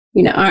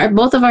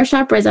 both of our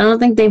ShopRites, I don't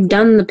think they've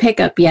done the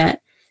pickup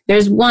yet.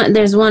 There's one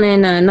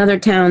in another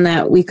town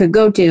that we could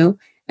go to,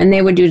 and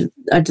they would do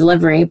a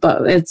delivery,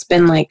 but it's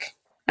been like,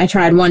 I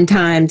tried one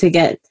time to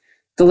get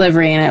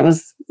delivery, and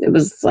it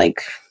was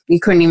like, you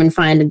couldn't even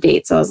find a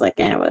date, so I was like,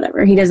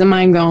 whatever. He doesn't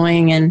mind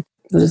going, and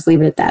we'll just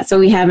leave it at that. So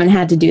we haven't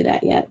had to do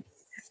that yet.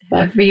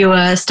 But, have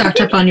you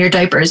stocked up on your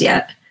diapers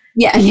yet?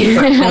 Yeah,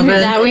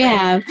 that we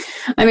have.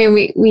 I mean,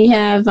 we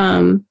have,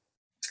 I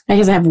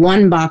guess I have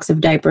 1 box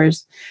of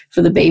diapers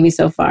for the baby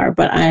so far,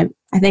 but I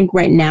think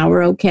right now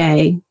we're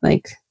okay.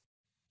 Like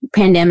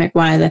pandemic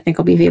wise, I think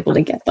I'll be able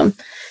to get them.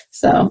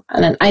 So,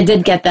 and then I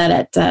did get that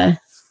at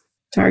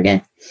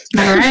Target.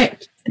 All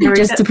right.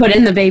 Just to put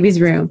in the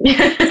baby's room.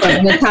 But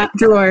in the top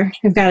drawer,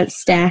 I've got it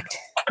stacked.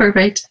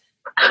 Perfect.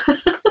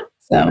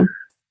 So,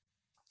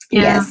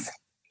 yes.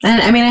 And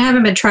I mean, I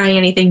haven't been trying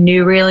anything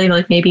new really,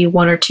 like maybe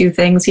 1 or 2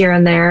 things here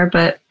and there,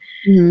 but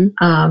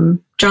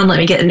John let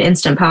me get an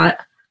Instant Pot.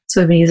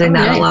 So I've been using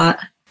that a lot.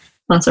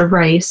 Lots of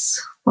rice,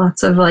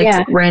 lots of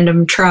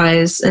random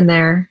tries in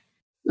there.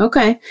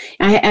 Okay.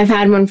 I've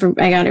had one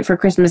I got it for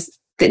Christmas,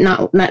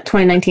 not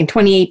 2019,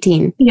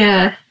 2018.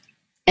 Yeah.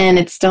 And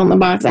it's still in the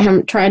box. I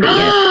haven't tried it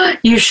yet.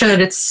 You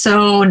should. It's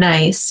so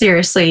nice.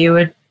 Seriously, you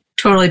would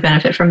totally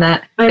benefit from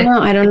that. I know.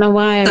 I don't know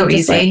why. So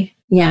easy.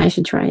 Yeah, I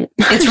should try it.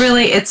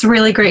 It's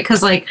really great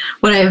because like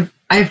what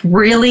I've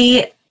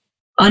really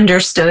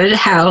understood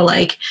how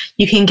like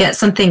you can get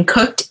something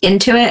cooked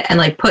into it and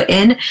like put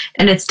in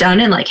and it's done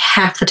in like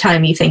half the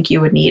time you think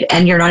you would need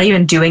and you're not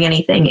even doing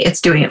anything.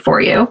 It's doing it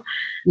for you.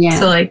 Yeah.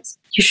 So like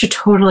you should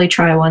totally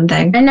try one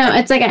thing. I know.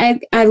 It's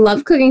like I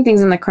love cooking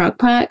things in the crock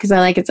pot because I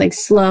like it's like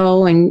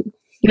slow and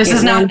this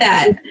is not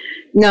that.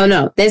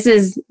 No. This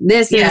is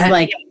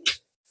like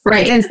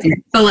right.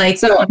 Instant. But like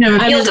so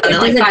meal's done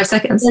in like 5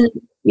 seconds.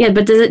 Yeah,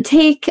 but does it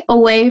take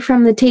away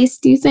from the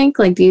taste, do you think?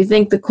 Like, do you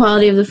think the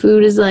quality of the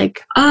food is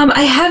like...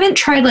 I haven't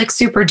tried, like,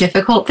 super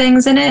difficult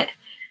things in it.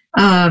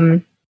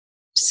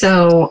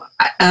 So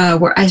I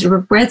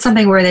read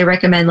something where they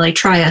recommend, like,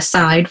 try a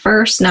side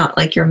first, not,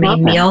 like, your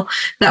main meal.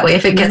 That way,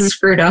 if it gets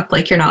screwed up,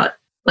 like, you're not,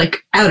 like,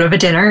 out of a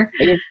dinner.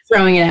 You're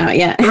throwing it out,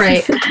 yeah.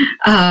 Right.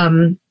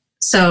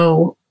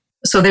 So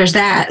there's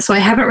that. So I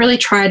haven't really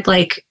tried,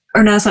 like...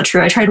 Or no, that's not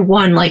true. I tried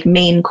one like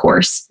main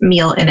course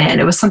meal in it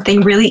and it was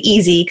something really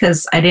easy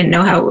because I didn't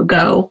know how it would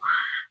go.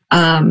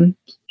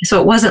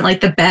 So it wasn't like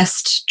the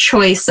best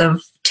choice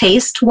of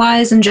taste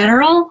wise in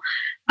general.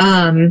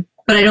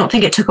 But I don't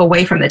think it took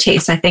away from the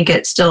taste. I think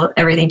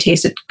everything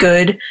tasted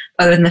good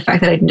other than the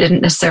fact that I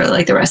didn't necessarily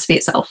like the recipe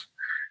itself.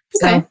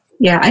 Okay. So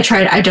yeah,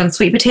 I've done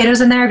sweet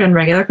potatoes in there. I've done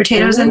regular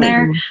potatoes in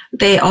there.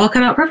 They all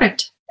come out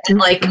perfect. And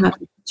like, I'll have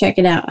to check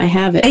it out. I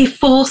have it. A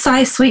full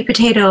size sweet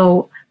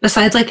potato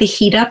besides like the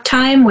heat up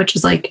time, which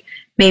is like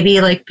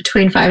maybe like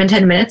between 5 and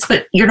 10 minutes,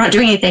 but you're not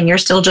doing anything. You're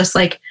still just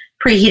like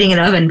preheating an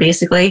oven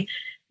basically.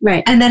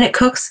 Right. And then it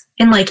cooks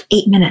in like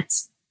 8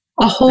 minutes.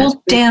 A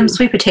whole damn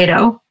sweet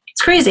potato.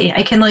 It's crazy.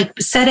 I can like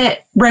set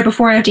it right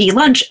before I have to eat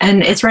lunch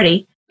and it's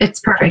ready.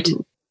 It's perfect.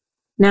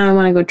 Now I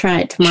want to go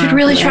try it tomorrow. You should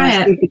really try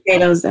it. Sweet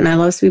potatoes, and I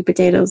love sweet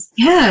potatoes.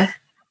 Yeah.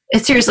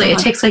 It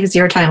takes like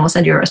 0 time. I'll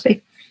send you a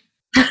recipe.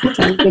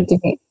 Sounds good to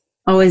me.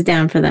 Always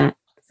down for that.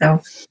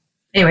 So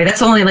anyway,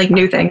 that's only like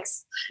new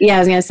things. Yeah, I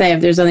was going to say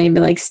if there's any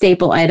like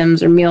staple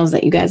items or meals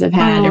that you guys have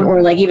had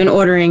or like even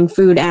ordering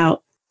food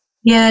out.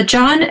 Yeah,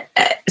 John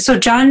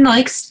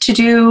likes to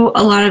do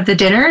a lot of the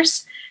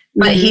dinners,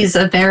 but he's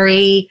a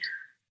very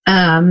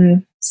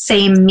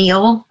same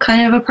meal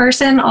kind of a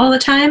person all the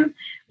time,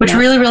 which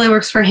really, really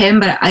works for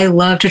him. But I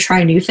love to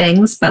try new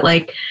things. But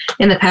like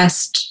in the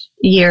past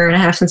year and a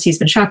half since he's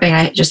been shopping,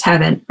 I just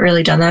haven't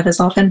really done that as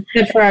often.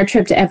 Good for our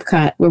trip to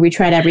Epcot where we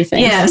tried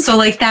everything. Yeah, so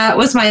like that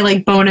was my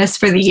like bonus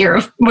for the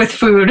year with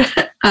food.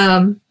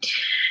 But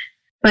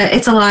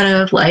it's a lot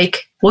of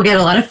like, we'll get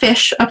a lot of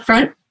fish up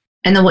front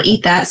and then we'll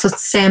eat that. So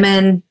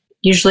salmon,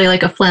 usually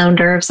like a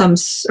flounder of some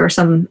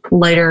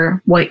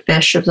lighter white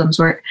fish of some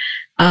sort.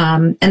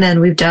 And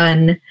then we've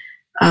done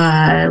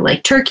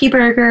like turkey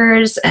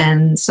burgers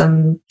and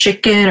some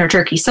chicken or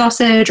turkey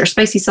sausage or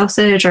spicy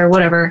sausage or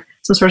whatever,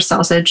 some sort of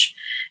sausage.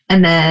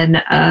 And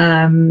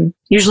then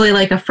usually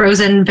like a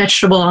frozen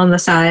vegetable on the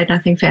side,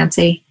 nothing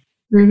fancy.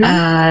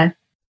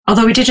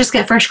 Although we did just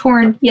get fresh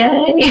corn. Yay.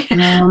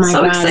 Oh my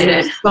so God,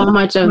 excited. So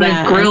much of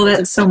that. I grilled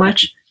it so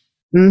much.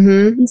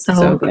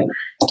 So good.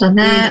 Done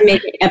that.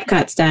 Make it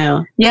Epcot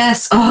style.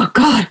 Yes. Oh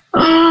God.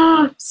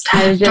 Oh,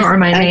 stop. Don't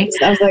remind me.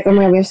 I was like, oh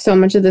my God, we have so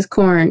much of this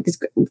corn. Because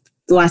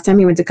the last time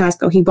he went to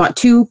Costco, he bought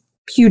 2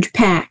 huge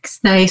packs.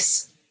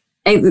 Nice.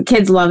 And the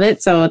kids love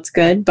it, so it's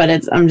good.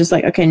 But I'm just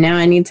like, okay, now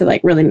I need to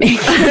like really make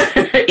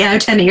it. Yeah,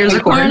 10 years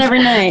of corn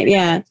every night.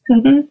 Yeah.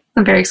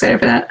 I'm very excited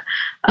for that.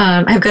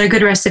 I've got a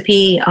good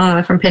recipe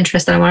from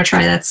Pinterest that I want to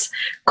try. That's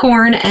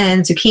corn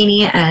and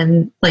zucchini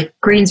and like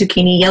green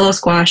zucchini, yellow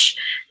squash,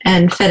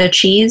 and feta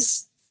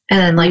cheese. And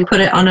then like put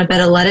it on a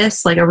bed of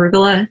lettuce, like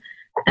arugula,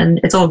 and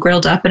it's all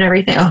grilled up and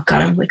everything. Oh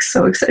God, I'm like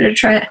so excited to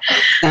try it.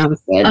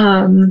 Sounds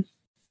good.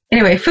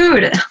 Anyway,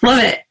 food,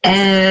 love it.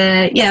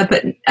 Yeah,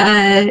 but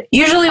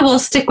usually we'll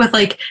stick with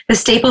like the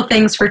staple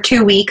things for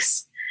 2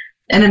 weeks.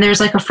 And then there's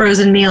like a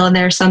frozen meal in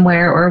there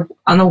somewhere, or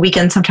on the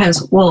weekend,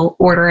 sometimes we'll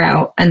order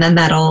out and then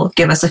that'll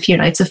give us a few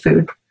nights of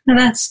food. And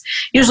that's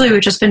usually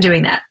we've just been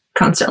doing that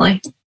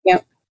constantly.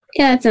 Yep.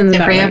 Yeah, it's in the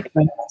right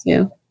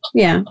too.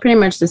 Yeah, pretty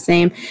much the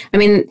same. I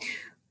mean,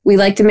 we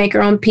like to make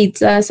our own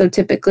pizza, so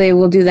typically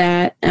we'll do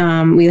that.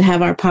 We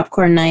have our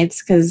popcorn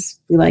nights because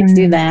we like to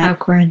do that.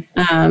 Popcorn.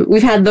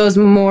 We've had those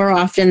more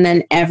often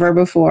than ever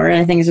before,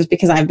 and I think it's just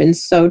because I've been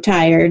so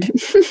tired.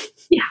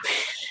 Yeah.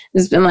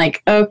 It's been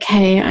like,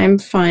 okay, I'm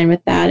fine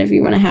with that if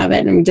you want to have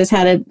it. And we just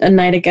had it a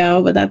night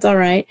ago, but that's all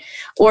right.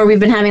 Or we've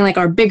been having like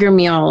our bigger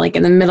meal like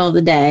in the middle of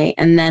the day,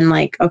 and then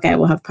like, okay,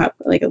 we'll have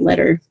like a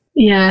litter.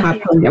 Yeah.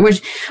 Popcorn,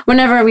 which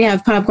whenever we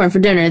have popcorn for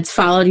dinner, it's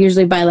followed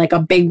usually by like a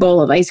big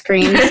bowl of ice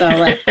cream. So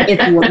like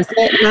it's worth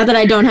it. Not that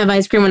I don't have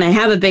ice cream when I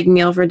have a big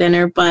meal for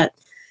dinner, but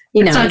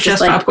you know, it's not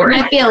just like, popcorn. It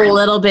might be a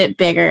little bit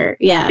bigger.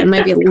 Yeah, it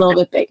might be a little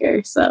bit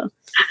bigger. So,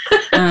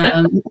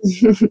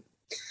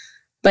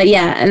 but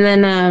yeah, and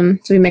then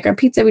so we make our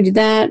pizza. We do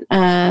that.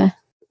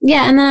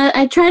 Yeah, and then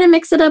I try to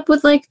mix it up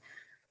with like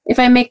if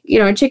I make, you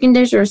know, a chicken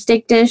dish or a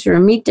steak dish or a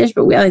meat dish,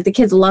 but the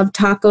kids love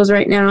tacos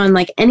right now, and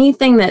like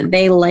anything that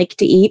they like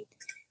to eat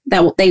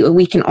that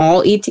we can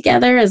all eat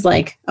together is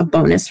like a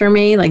bonus for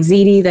me. Like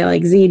ziti, they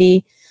like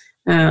ziti.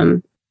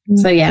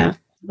 So yeah,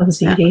 love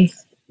ziti.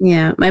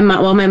 Yeah, my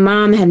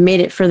mom had made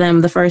it for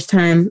them the first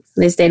time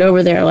they stayed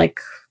over there. Like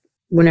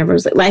whenever it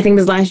was, I think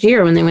it was last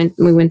year when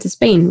we went to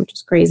Spain, which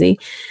is crazy.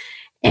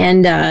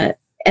 And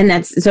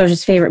that's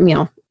Zosha's favorite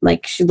meal.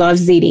 Like she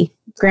loves ziti.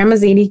 Grandma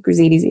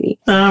ziti.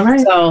 All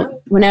right.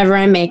 So whenever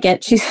I make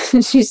it, she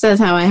says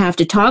how I have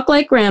to talk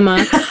like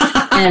grandma,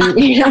 and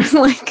you know,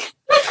 like,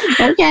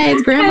 okay,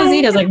 it's Grandma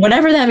ziti. I was like,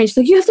 whatever that means. She's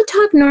like, you have to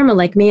talk normal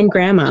like me and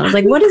Grandma. I was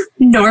like, what is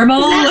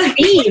normal? What does that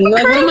mean?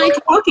 Like, what am I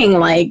talking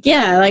like?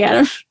 Yeah, like I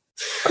don't.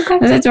 Okay.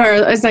 I said to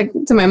her, I was like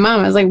to my mom,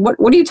 I was like, what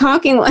are you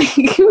talking like?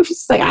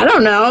 She's like, I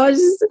don't know. It's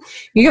just,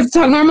 you have to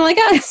talk normal like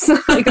us.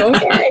 Like,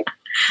 okay.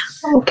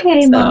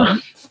 Okay,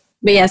 Mom.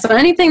 But yeah, so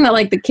anything that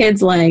like the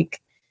kids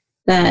like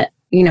that,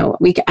 you know,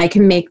 I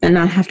can make them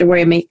not have to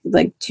worry, make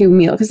like 2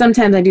 meals. Because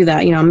sometimes I do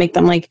that, you know, make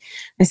them like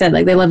I said,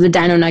 like they love the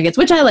Dino Nuggets,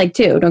 which I like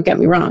too, don't get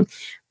me wrong.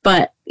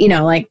 But, you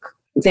know, like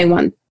they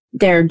want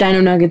their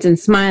Dino Nuggets and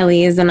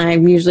Smileys, and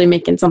I'm usually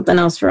making something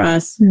else for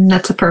us.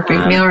 That's a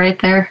perfect meal right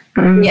there.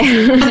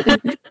 Yeah.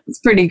 It's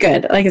pretty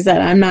good. Like I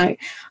said, I'm not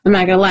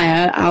gonna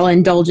lie, I'll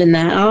indulge in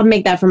that. I'll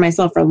make that for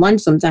myself for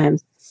lunch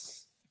sometimes.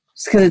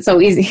 Just because it's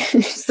so easy.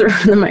 Just throw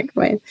it in the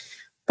microwave.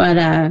 But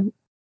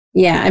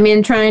yeah, I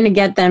mean, trying to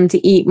get them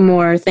to eat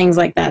more things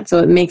like that, so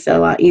it makes it a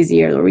lot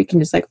easier where we can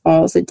just like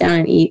all sit down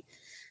and eat.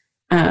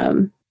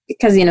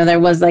 Because you know there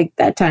was like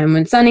that time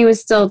when Sunny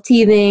was still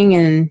teething,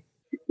 and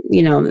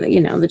you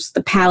know, just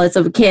the palates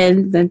of a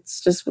kid.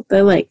 That's just what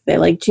they like. They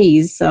like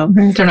cheese, so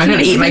they're not going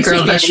to eat my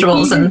grilled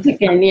vegetables and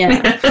chicken.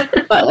 Yeah,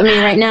 but I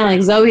mean, right now,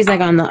 like Zoe's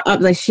like on the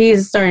up. Like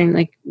she's starting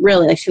like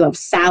really like she loves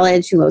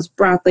salad. She loves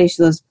broccoli.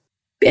 She loves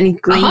any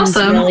greens.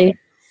 Awesome. Really.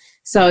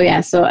 So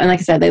yeah, and like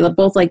I said, they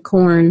both like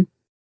corn.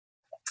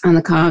 on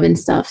the cob and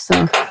stuff.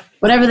 So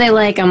whatever they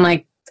like, I'm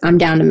like, I'm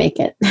down to make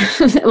it.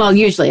 Well,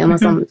 usually,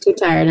 unless I'm too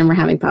tired and we're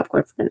having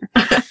popcorn for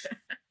dinner.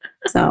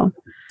 So,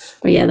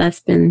 but yeah,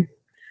 that's been.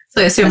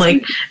 So I assume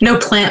like no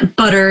plant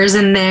butters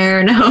in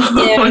there, none of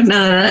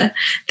the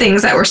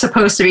things that were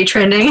supposed to be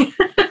trending.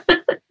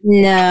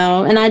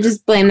 No, and I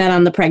just blame that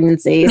on the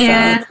pregnancy. So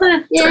Yeah,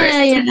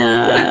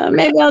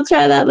 maybe I'll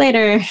try that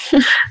later.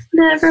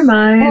 Never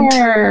mind.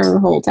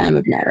 Whole time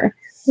of never.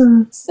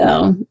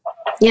 So,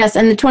 yes,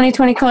 and the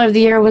 2020 color of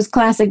the year was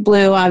classic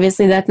blue.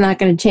 Obviously, that's not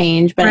going to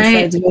change, but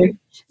it's very,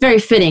 very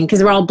fitting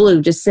because we're all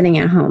blue just sitting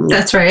at home.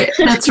 That's right.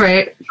 That's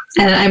right.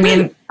 And I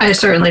mean, I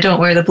certainly don't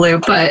wear the blue,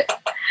 but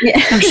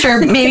I'm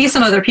sure maybe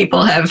some other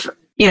people have, put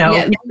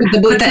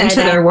that into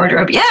their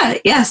wardrobe. Yeah.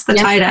 Yes. The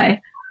tie-dye.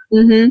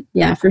 Mm-hmm.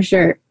 Yeah, for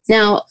sure.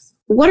 Now,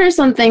 what are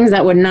some things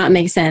that would not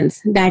make sense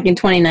back in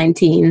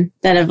 2019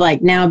 that have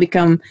like now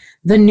become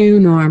the new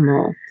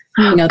normal?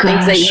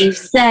 Things that you've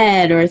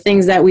said or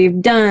things that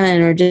we've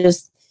done or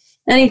just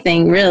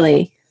anything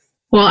really.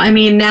 Well, I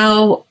mean,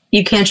 now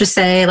you can't just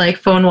say like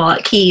phone,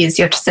 wallet, keys.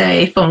 You have to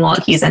say phone,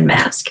 wallet, keys, and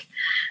mask.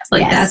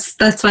 Like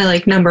that's my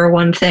like number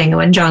one thing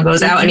when John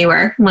goes out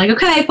anywhere. I'm like,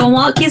 okay, phone,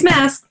 wallet, keys,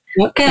 mask.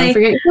 Yep, okay. Don't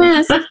forget your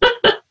mask.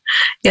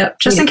 Yep,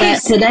 just in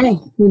case. Today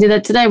we did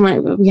that today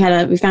when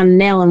we found a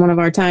nail in one of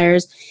our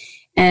tires,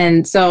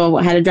 and so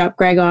I had to drop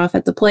Greg off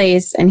at the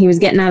place, and he was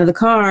getting out of the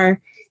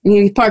car, and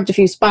he parked a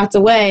few spots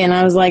away, and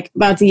I was like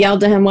about to yell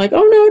to him like,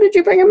 "Oh no, did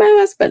you bring a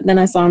mask?" But then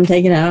I saw him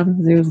take it out.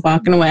 He was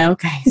walking away.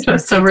 Okay,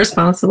 that's so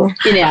responsible.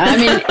 Yeah, I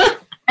mean,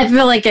 I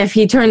feel like if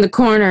he turned the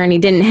corner and he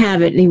didn't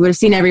have it, he would have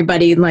seen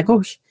everybody and like,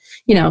 oh,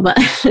 but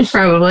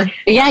probably.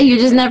 Yeah, you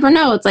just never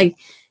know. It's like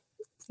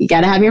you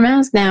got to have your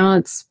mask now.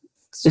 It's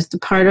just a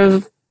part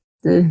of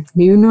the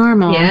new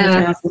normal.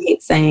 Yeah, I also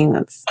hate saying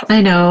that's.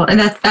 I know, and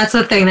that's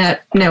the thing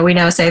that we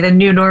now say the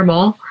new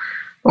normal,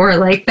 or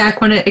like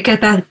back when it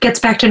gets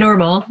back to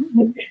normal.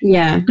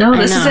 Yeah, no,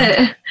 this is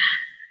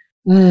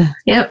it.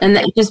 Yep, and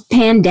that just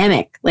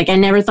pandemic. Like I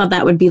never thought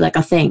that would be like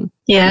a thing.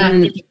 Yeah,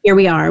 and here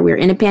we are. We're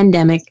in a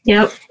pandemic.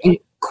 Yep, and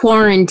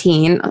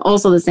quarantine.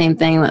 Also the same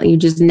thing that you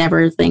just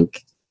never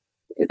think.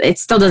 It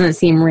still doesn't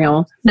seem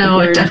real. No,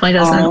 it definitely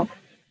doesn't.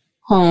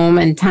 Home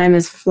and time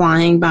is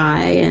flying by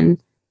and.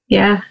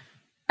 Yeah.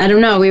 I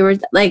don't know. We were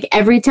like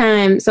every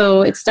time.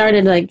 So it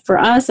started like for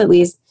us, at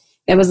least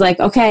it was like,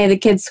 okay, the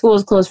kids' school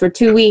is closed for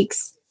 2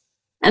 weeks.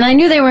 And I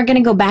knew they weren't going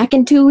to go back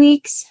in 2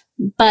 weeks,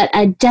 but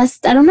I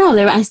don't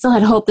know. I still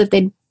had hope that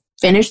they'd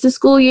finish the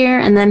school year.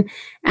 And then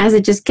as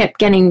it just kept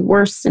getting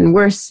worse and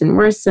worse and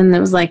worse. And it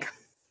was like,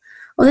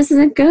 well, this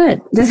isn't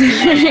good.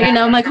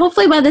 I'm like,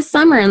 hopefully by this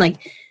summer. And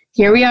like,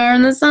 here we are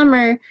in the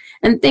summer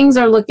and things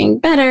are looking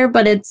better,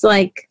 but it's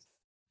like,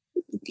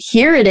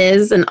 here it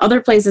is, and other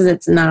places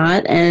it's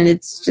not, and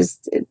it's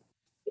just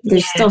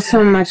there's still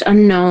so much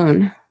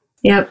unknown.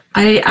 Yep,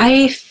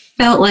 I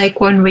felt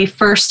like when we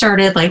first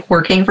started like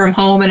working from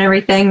home and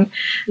everything,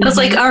 I was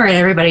like, all right,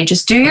 everybody,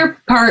 just do your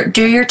part,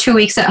 do your 2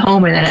 weeks at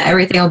home, and then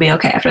everything will be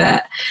okay after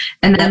that.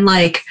 And then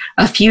like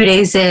a few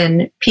days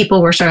in,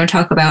 people were starting to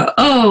talk about,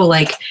 oh,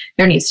 like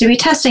there needs to be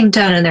testing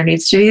done, and there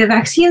needs to be the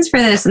vaccines for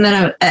this, and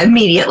then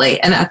immediately,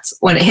 and that's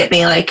when it hit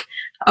me like,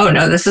 oh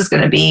no, this is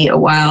going to be a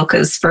while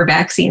because for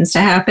vaccines to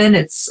happen,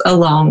 it's a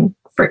long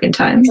freaking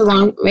time.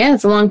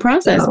 It's a long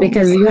process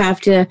because you have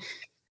to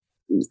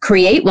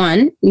create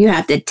one, you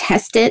have to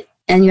test it,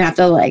 and you have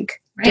to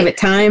like give it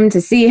time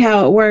to see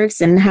how it works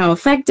and how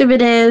effective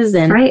it is.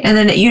 And and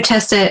then you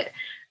test it.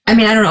 I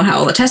mean, I don't know how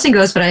all the testing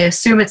goes, but I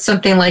assume it's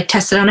something like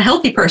tested on a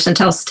healthy person,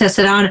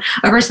 tested on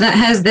a person that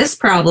has this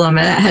problem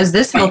and that has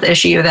this health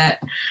issue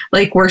that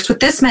like works with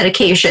this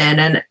medication.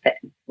 And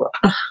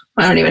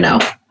I don't even know.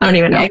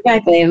 Yeah,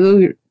 exactly.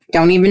 We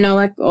don't even know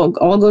like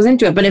all goes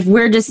into it. But if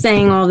we're just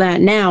saying all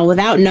that now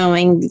without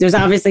knowing, there's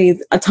obviously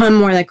a ton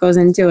more that goes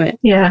into it.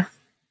 Yeah.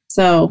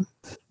 So,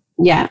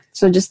 yeah.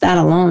 So just that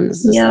alone.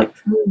 Is just yep.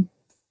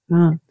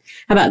 How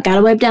about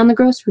gotta wipe down the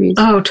groceries?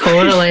 Oh,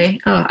 totally.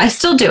 I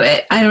still do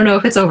it. I don't know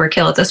if it's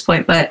overkill at this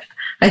point, but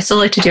I still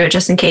like to do it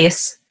just in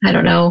case. I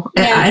don't know.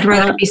 Yeah, I'd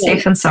rather be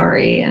safe than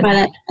sorry.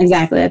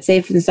 Exactly. That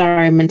safe and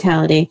sorry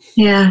mentality.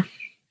 Yeah.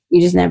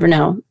 You just never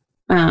know.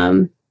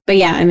 But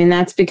yeah, I mean,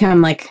 that's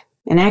become like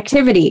an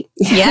activity.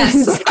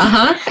 Yes.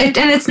 And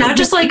it's not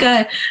just like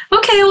okay,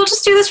 we'll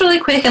just do this really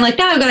quick. And like,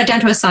 now I've got it down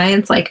to a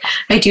science. Like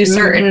I do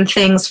certain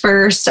things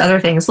first, other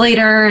things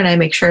later. And I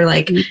make sure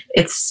like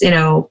it's,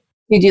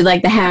 you do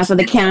like the half of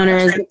the counter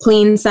is the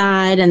clean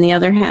side and the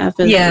other half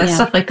is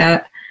stuff like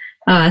that.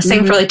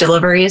 Same for like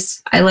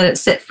deliveries. I let it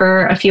sit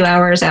for a few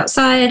hours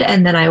outside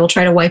and then I will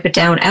try to wipe it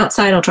down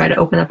outside. I'll try to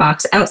open the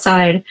box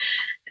outside.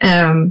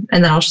 And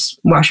then I'll just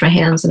wash my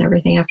hands and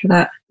everything after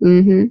that.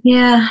 Mm-hmm.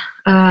 Yeah.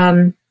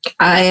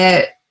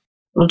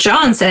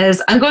 John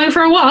says, I'm going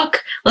for a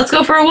walk. Let's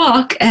go for a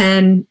walk.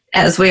 And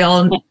as we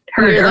all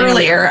heard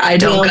earlier, I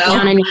don't go.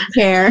 Down in your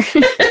chair.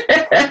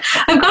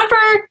 I've gone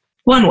for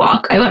one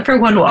walk. I went for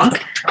one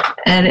walk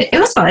and it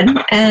was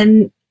fun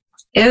and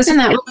it was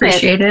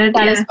appreciated.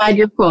 Satisfied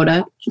your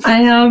quota.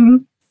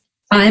 I'm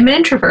an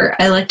introvert.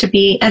 I like to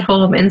be at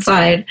home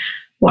inside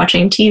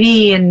watching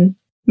TV and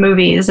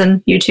movies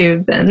and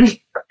YouTube and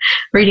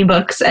reading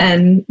books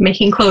and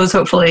making clothes,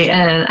 hopefully.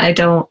 And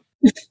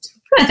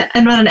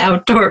I'm not an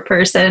outdoor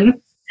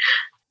person.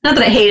 Not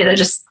that I hate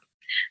it.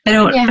 I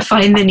don't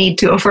find the need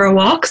to go for a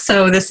walk.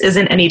 So this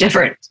isn't any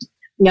different.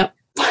 Yep.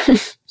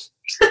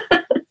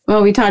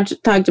 Well, we talked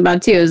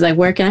about too, is like,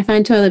 where can I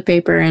find toilet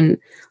paper and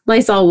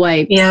Lysol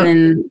wipes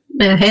and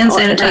hand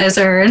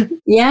sanitizer?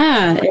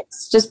 Yeah,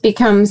 it's just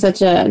become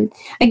such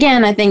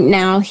again, I think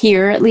now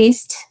here at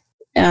least,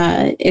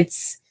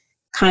 it's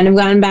kind of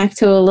gotten back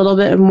to a little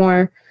bit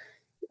more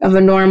of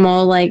a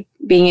normal, like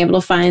being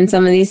able to find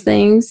some of these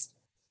things.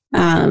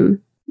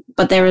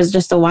 But there was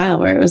just a while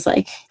where it was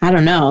like, I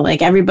don't know,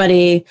 like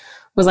everybody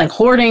was like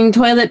hoarding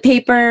toilet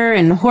paper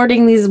and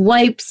hoarding these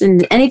wipes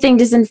and anything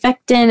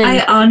disinfectant.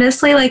 And I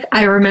honestly,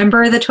 I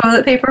remember the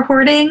toilet paper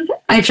hoarding.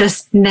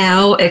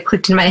 Now it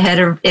clicked in my head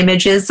of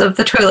images of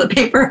the toilet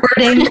paper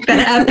hoarding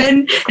that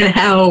happened and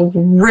how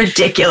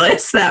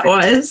ridiculous that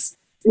was.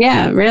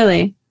 Yeah,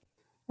 really.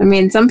 I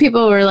mean, some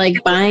people were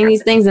like buying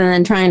these things and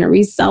then trying to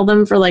resell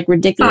them for like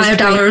ridiculous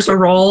 $5 a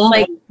roll,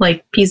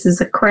 like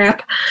pieces of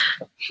crap.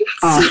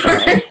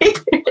 Awful.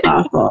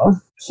 Awful.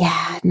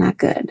 Yeah, not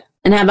good.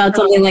 And how about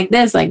something like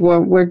this, like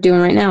we're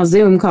doing right now,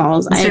 Zoom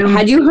calls?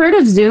 Had you heard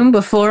of Zoom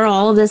before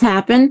all of this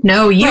happened?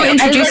 No, you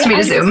introduced me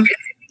to Zoom.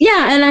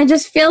 Yeah, and I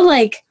just feel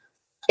like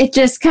it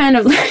just kind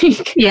of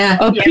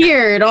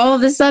appeared all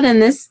of a sudden.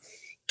 This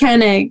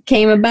kind of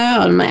came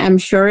about. I'm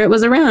sure it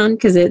was around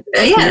because it.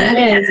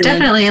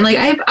 Definitely. And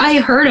I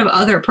heard of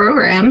other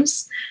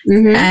programs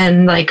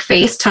and like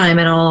FaceTime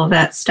and all of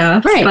that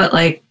stuff, right? But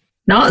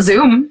not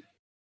Zoom.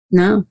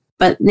 No.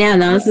 But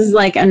this is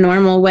like a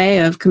normal way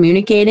of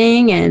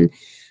communicating, and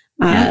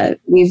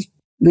we've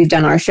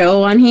done our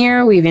show on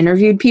here. We've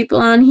interviewed people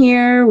on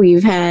here.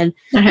 We've had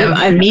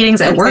I've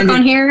meetings at work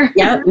on here.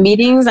 Yeah,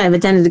 meetings. I've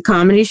attended a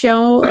comedy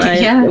show.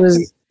 It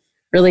was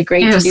really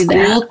great to do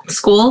that.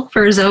 School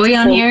for Zoe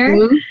on here.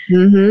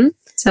 Mm-hmm.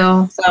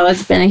 So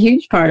it's been a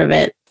huge part of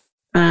it.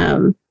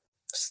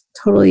 Just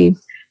totally.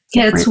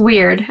 Yeah, it's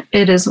weird.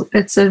 It is.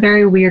 It's a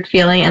very weird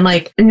feeling, and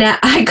now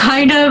I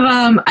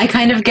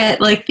kind of get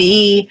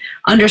the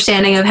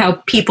understanding of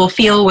how people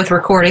feel with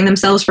recording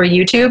themselves for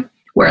YouTube,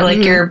 where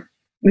you're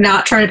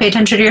not trying to pay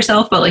attention to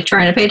yourself, but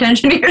trying to pay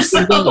attention to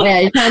yourself.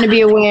 Yeah, you're trying to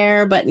be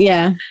aware, but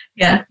yeah,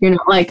 you're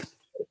not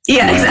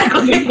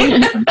exactly.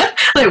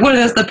 What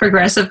are the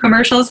Progressive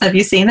commercials? Have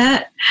you seen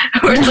that?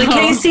 Where it's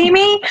can you see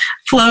me?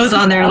 Flo's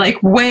on there,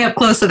 way up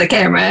close to the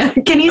camera.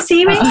 Can you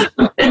see me?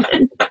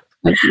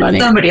 That's funny.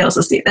 Somebody else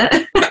has seen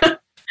that.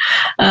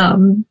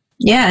 And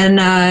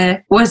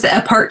was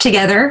Apart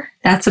Together.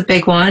 That's a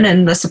big one.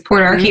 And the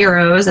Support Our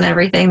Heroes and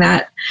everything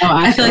that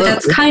I feel like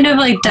that's kind of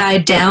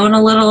died down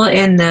a little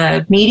in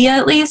the media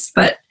at least,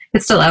 but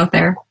it's still out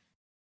there.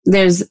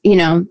 There's,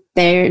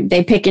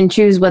 they pick and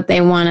choose what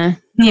they want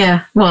to.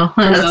 Yeah. Well,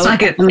 let's not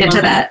get into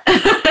that.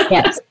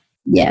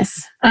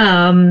 Yes.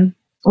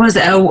 What is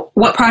it?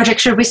 What project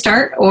should we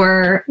start,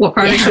 or what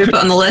project should we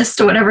put on the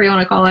list, or whatever you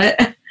want to call it?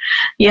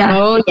 Yeah.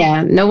 Oh,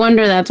 yeah. No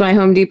wonder that's why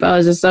Home Depot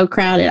is just so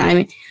crowded. I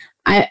mean,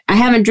 I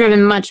haven't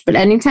driven much, but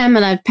anytime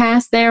that I've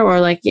passed there,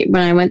 or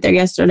when I went there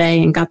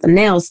yesterday and got the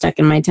nails stuck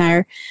in my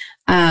tire,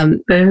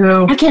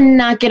 I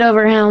cannot get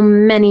over how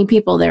many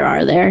people there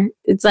are there.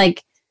 It's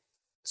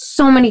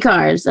so many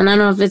cars. And I don't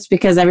know if it's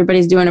because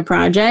everybody's doing a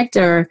project,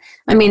 or,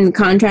 the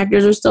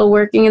contractors are still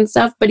working and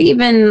stuff, but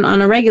even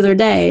on a regular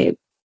day,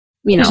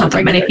 there's not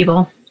that many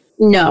people.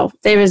 No,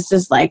 there was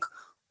just oh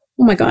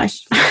my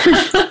gosh.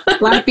 A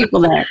lot of people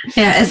there.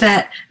 Yeah, is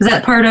that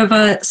part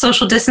of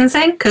social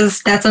distancing?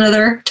 Because that's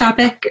another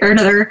topic or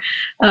another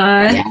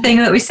thing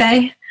that we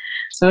say.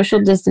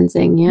 Social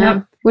distancing, yeah.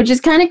 Yep. Which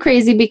is kind of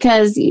crazy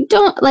because you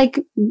don't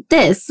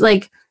this.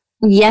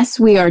 Yes,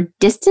 we are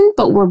distant,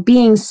 but we're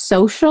being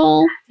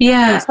social.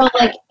 Yeah. So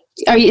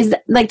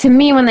to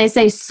me, when they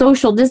say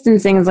social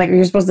distancing, it's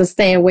you're supposed to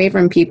stay away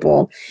from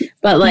people.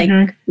 But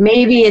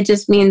maybe it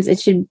just means it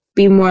should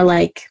be more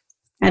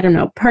I don't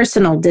know,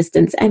 personal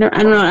distance. I don't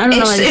know.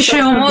 It should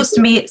almost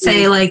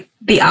say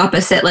the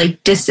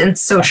opposite, distance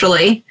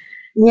socially.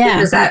 Yeah.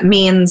 Because that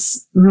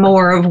means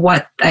more of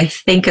what I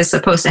think is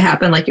supposed to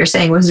happen, like you're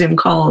saying with Zoom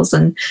calls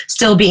and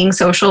still being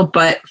social,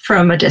 but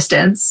from a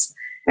distance.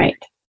 Right.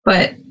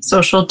 But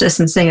social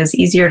distancing is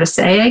easier to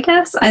say, I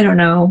guess. I don't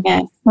know.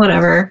 Yeah.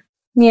 Whatever.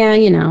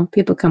 Yeah,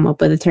 people come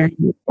up with a term.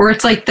 Or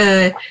it's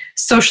the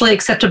socially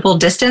acceptable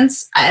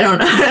distance. I don't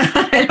know.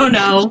 I don't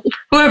know.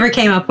 Whoever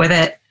came up with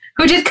it.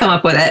 Who did come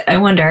up with it? I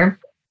wonder.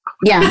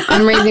 Yeah,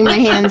 I'm raising my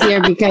hands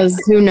here because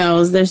who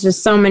knows? There's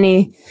just so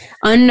many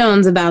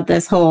unknowns about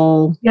this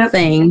whole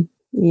thing.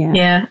 Yeah.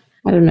 Yeah.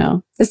 I don't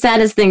know. The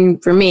saddest thing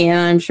for me, and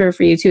I'm sure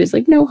for you too, is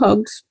no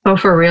hugs. Oh,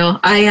 for real.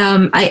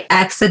 I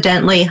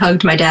accidentally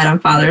hugged my dad on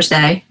Father's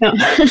Day. No.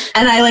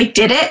 And I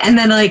did it, and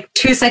then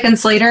 2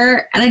 seconds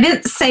later, and I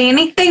didn't say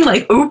anything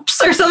oops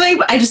or something,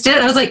 but I just did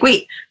it. I was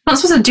wait, I'm not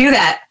supposed to do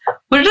that.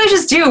 What did I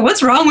just do?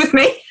 What's wrong with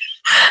me?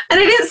 And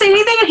I didn't say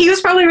anything, and he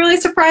was probably really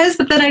surprised,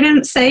 but then I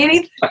didn't say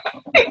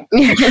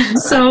anything.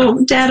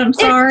 So, Dad, I'm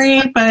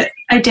sorry, but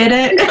I did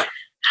it.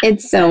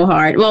 It's so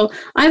hard. Well,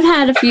 I've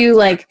had a few,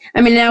 like,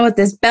 I mean, now with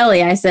this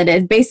belly, I said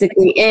it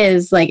basically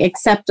is like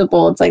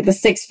acceptable. It's like the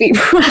 6 feet.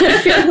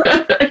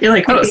 You're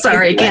like, oh,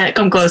 sorry, can't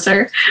come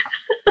closer.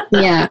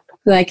 Yeah.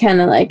 So I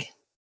kind of like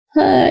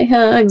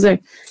hugs or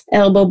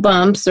elbow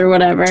bumps or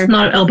whatever.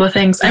 Not elbow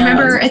things. I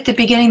remember at the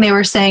beginning they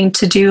were saying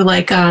to do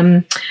like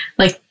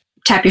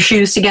tap your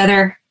shoes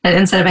together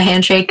instead of a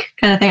handshake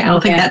kind of thing. I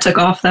don't think that took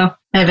off though.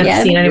 I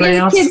haven't seen anybody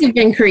else. Kids have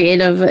been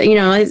creative. You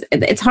know,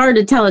 it's hard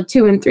to tell a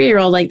 2 and 3 year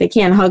old like they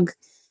can't hug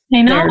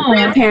their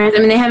grandparents. I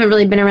mean, they haven't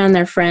really been around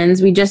their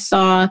friends. We just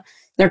saw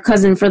their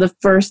cousin for the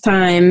first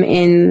time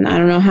in I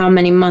don't know how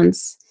many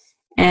months,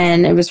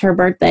 and it was her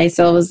birthday.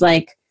 So it was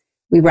like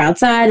we were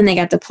outside and they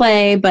got to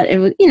play, but it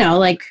was, you know,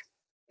 like,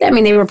 I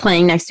mean, they were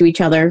playing next to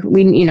each other.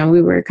 We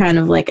were kind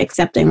of like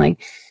accepting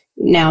like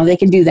now they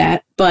can do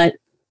that. But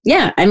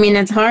yeah, I mean,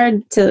 it's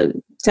hard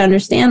to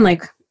understand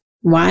like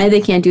why they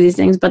can't do these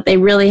things, but they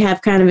really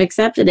have kind of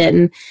accepted it.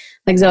 And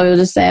like Zoe will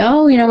just say,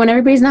 oh, you know, when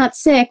everybody's not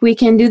sick, we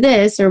can do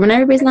this, or when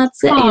everybody's not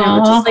sick, you know,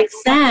 it's just like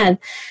sad.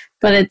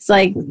 But it's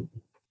like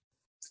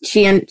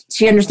she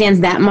understands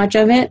that much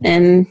of it,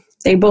 and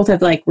they both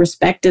have like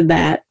respected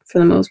that for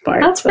the most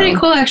part. That's pretty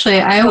cool, actually.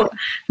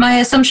 My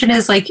assumption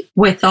is like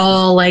with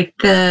all like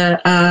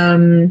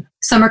the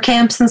summer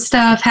camps and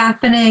stuff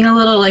happening a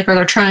little, like, or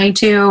they're trying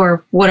to,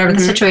 or whatever the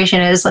situation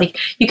is, like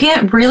you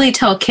can't really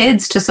tell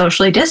kids to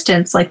socially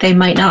distance. Like they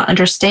might not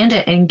understand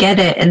it and get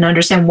it and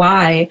understand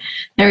why and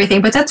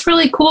everything. But that's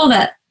really cool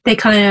that they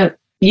kind of,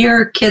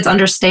 your kids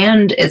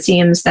understand, it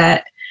seems,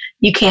 that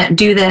you can't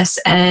do this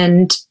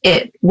and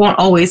it won't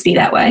always be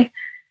that way.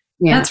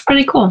 Yeah. That's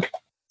pretty cool.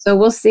 So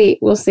we'll see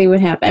what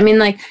happens. I mean,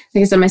 like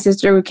I said, my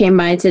sister came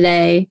by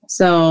today,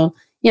 so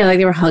you know, like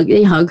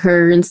they hug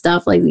her and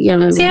stuff. Like, you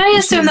know. See, I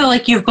assume though,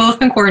 like you've both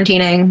been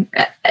quarantining,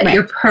 right.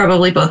 You're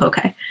probably both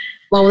okay.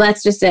 Well,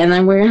 that's just it. And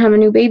then we're gonna have a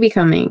new baby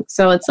coming,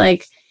 so it's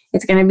like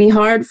it's gonna be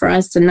hard for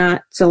us to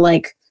not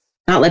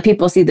let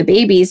people see the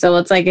baby. So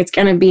it's like it's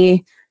gonna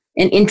be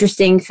an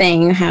interesting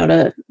thing how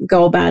to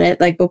go about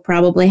it. Like we'll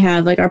probably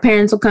have like our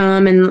parents will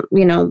come, and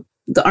you know,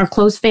 our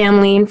close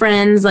family and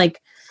friends. Like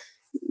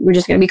we're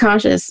just gonna be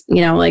cautious, you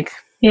know, like.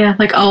 Yeah,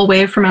 like I'll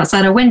wave from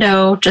outside a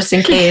window just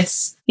in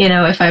case, you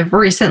know, if I've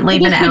recently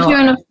been out. You're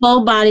in a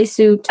full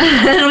bodysuit.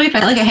 It'll be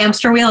fine, like a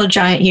hamster wheel, a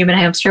giant human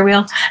hamster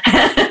wheel.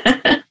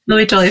 It'll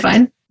be totally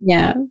fine.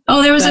 Yeah.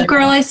 Oh, there was a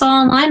girl I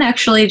saw online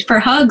actually for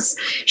hugs.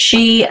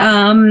 She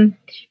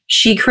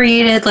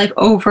created like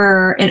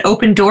over an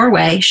open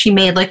doorway. She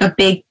made like a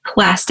big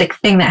plastic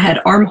thing that had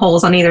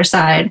armholes on either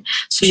side.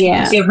 So she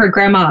could give her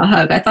grandma a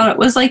hug. I thought it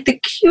was like the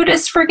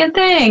cutest freaking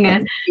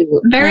thing.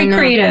 Very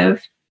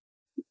creative.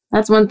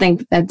 That's one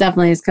thing that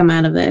definitely has come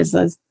out of this.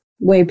 The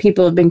way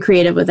people have been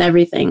creative with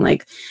everything.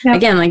 Like,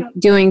 again, like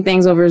doing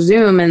things over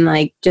Zoom and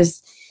like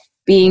just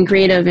being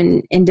creative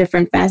in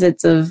different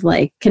facets of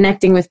like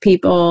connecting with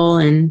people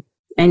and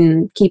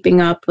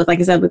keeping up with, like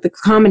I said, with the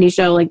comedy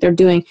show. Like they've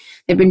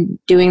been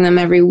doing them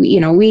every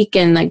week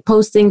and like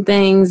posting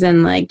things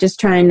and like just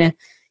trying to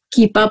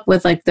keep up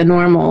with like the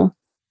normal,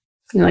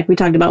 you know, like we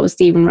talked about with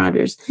Steven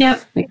Rogers.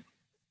 Yep. Like,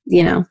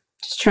 you know,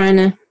 just trying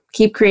to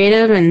keep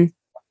creative and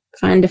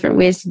find different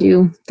ways to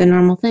do the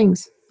normal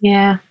things.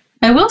 Yeah.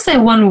 I will say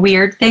one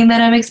weird thing that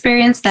I've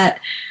experienced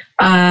that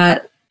I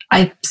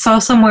saw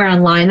somewhere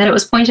online that it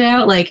was pointed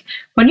out, like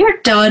when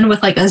you're done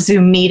with like a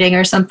Zoom meeting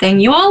or something,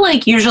 you all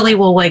like usually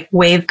will like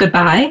wave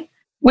goodbye,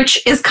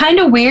 which is kind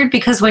of weird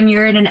because when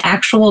you're in an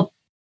actual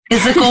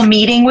physical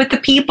meeting with the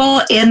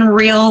people in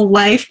real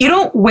life, you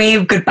don't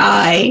wave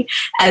goodbye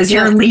as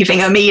you're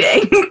leaving a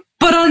meeting.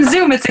 But on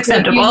Zoom, it's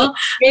acceptable.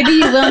 Maybe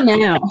you will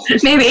now.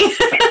 Maybe.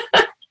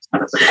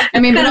 I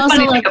mean, but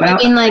also, like, I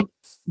mean, like,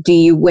 do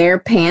you wear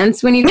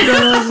pants when you go to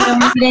a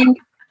Zoom meeting?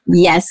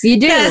 Yes, you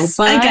do. Yes,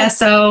 I guess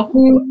so.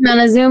 On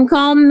a Zoom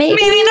call,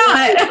 maybe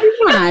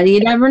not. You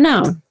never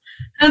know.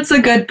 That's a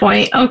good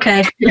point.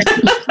 Okay.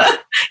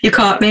 You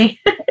caught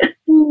me.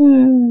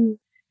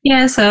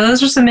 Yeah, so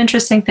those are some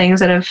interesting things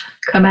that have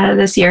come out of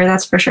this year,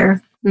 that's for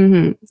sure.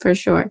 Mm-hmm, for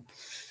sure.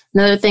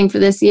 Another thing for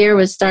this year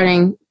was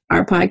starting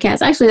our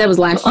podcast. Actually, that was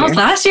last year. Oh,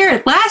 last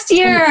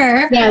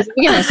year. Yes,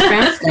 we're going to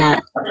scratch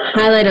that.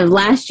 Highlight of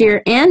last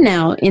year and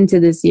now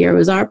into this year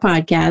was our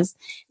podcast.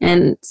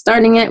 And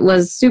starting it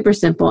was super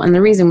simple. And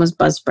the reason was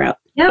Buzzsprout.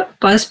 Yep.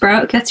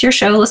 Buzzsprout gets your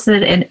show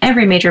listed in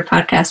every major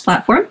podcast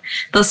platform.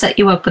 They'll set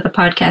you up with a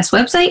podcast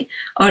website,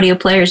 audio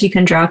players you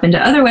can drop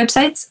into other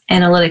websites,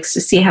 analytics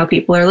to see how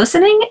people are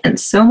listening, and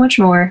so much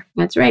more.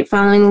 That's right.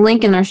 Following the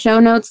link in our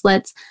show notes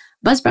lets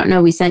Buzzsprout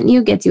know we sent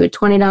you, gets you a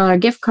 $20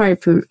 gift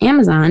card from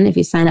Amazon if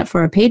you sign up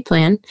for a paid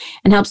plan,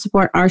 and help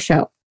support our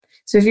show.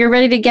 So if you're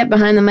ready to get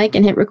behind the mic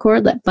and hit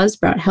record, let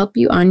Buzzsprout help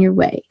you on your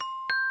way.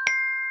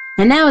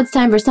 And now it's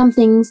time for some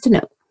things to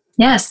know.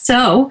 Yes,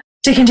 so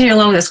to continue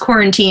along with this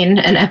quarantine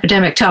and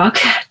epidemic talk,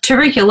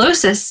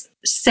 tuberculosis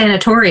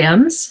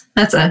sanatoriums,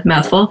 that's a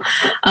mouthful,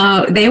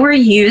 they were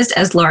used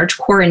as large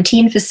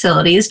quarantine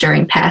facilities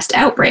during past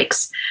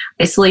outbreaks.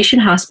 Isolation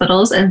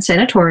hospitals and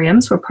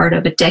sanatoriums were part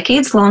of a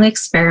decades-long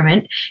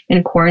experiment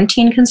in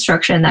quarantine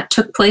construction that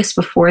took place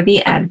before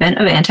the advent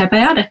of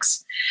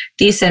antibiotics.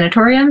 These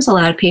sanatoriums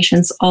allowed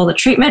patients all the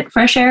treatment,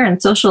 fresh air,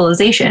 and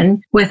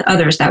socialization with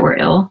others that were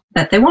ill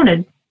that they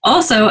wanted.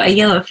 Also, a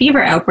yellow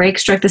fever outbreak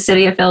struck the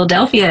city of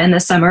Philadelphia in the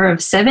summer of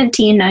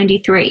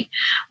 1793.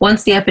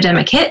 Once the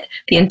epidemic hit,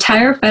 the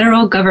entire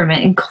federal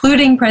government,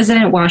 including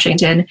President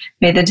Washington,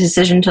 made the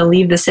decision to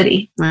leave the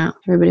city. Wow.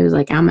 Everybody was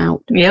like, I'm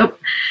out. Yep.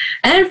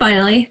 And then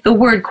finally, the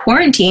word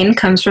quarantine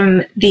comes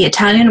from the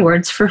Italian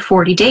words for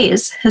 40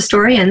 days.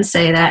 Historians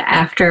say that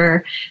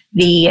after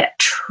the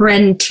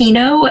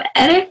Trentino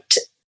Edict,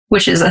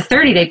 which is a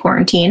 30-day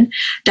quarantine,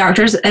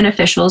 doctors and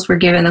officials were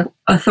given the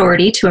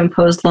authority to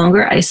impose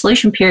longer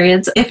isolation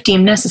periods if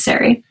deemed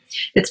necessary.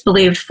 It's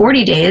believed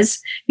 40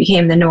 days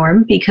became the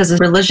norm because of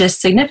religious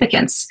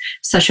significance,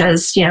 such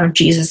as,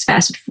 Jesus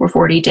fasted for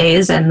 40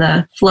 days and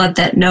the flood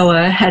that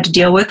Noah had to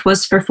deal with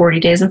was for 40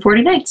 days and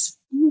 40 nights.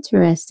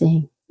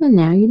 Interesting. Well,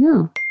 now you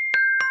know.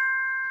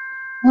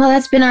 Well,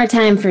 that's been our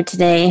time for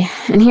today.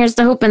 And here's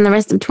to hoping the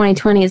rest of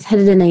 2020 is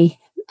headed in a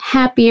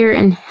happier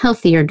and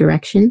healthier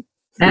direction.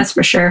 That's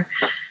for sure.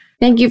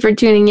 Thank you for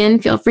tuning in.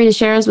 Feel free to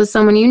share us with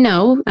someone you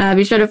know.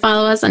 Be sure to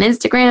follow us on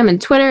Instagram and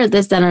Twitter at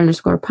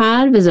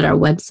 @this_that_pod. Visit our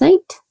website,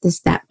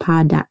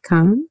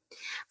 thisthatpod.com.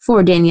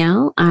 For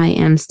Danielle, I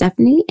am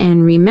Stephanie.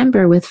 And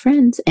remember, with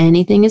friends,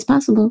 anything is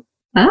possible.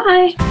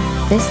 Bye.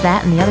 This,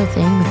 That, and the Other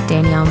Thing with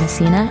Danielle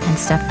Messina and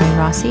Stephanie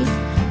Rossi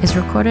is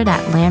recorded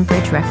at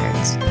Landbridge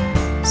Records.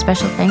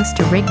 Special thanks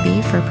to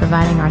Rigby for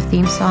providing our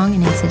theme song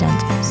and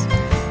incidentals.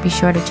 Be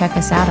sure to check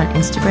us out on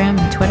Instagram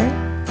and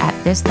Twitter at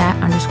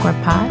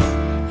thisThat_pod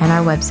and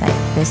our website,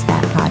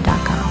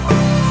 thisThatPod.com.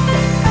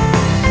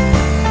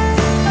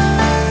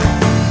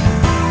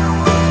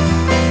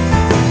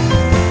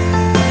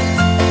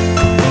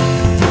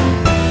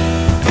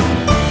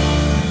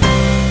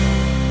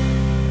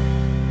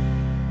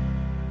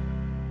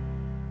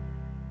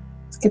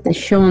 Let's get the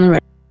show on the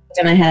road.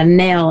 And I had a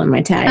nail in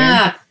my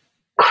tire.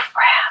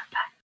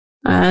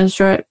 Crap.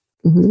 Short.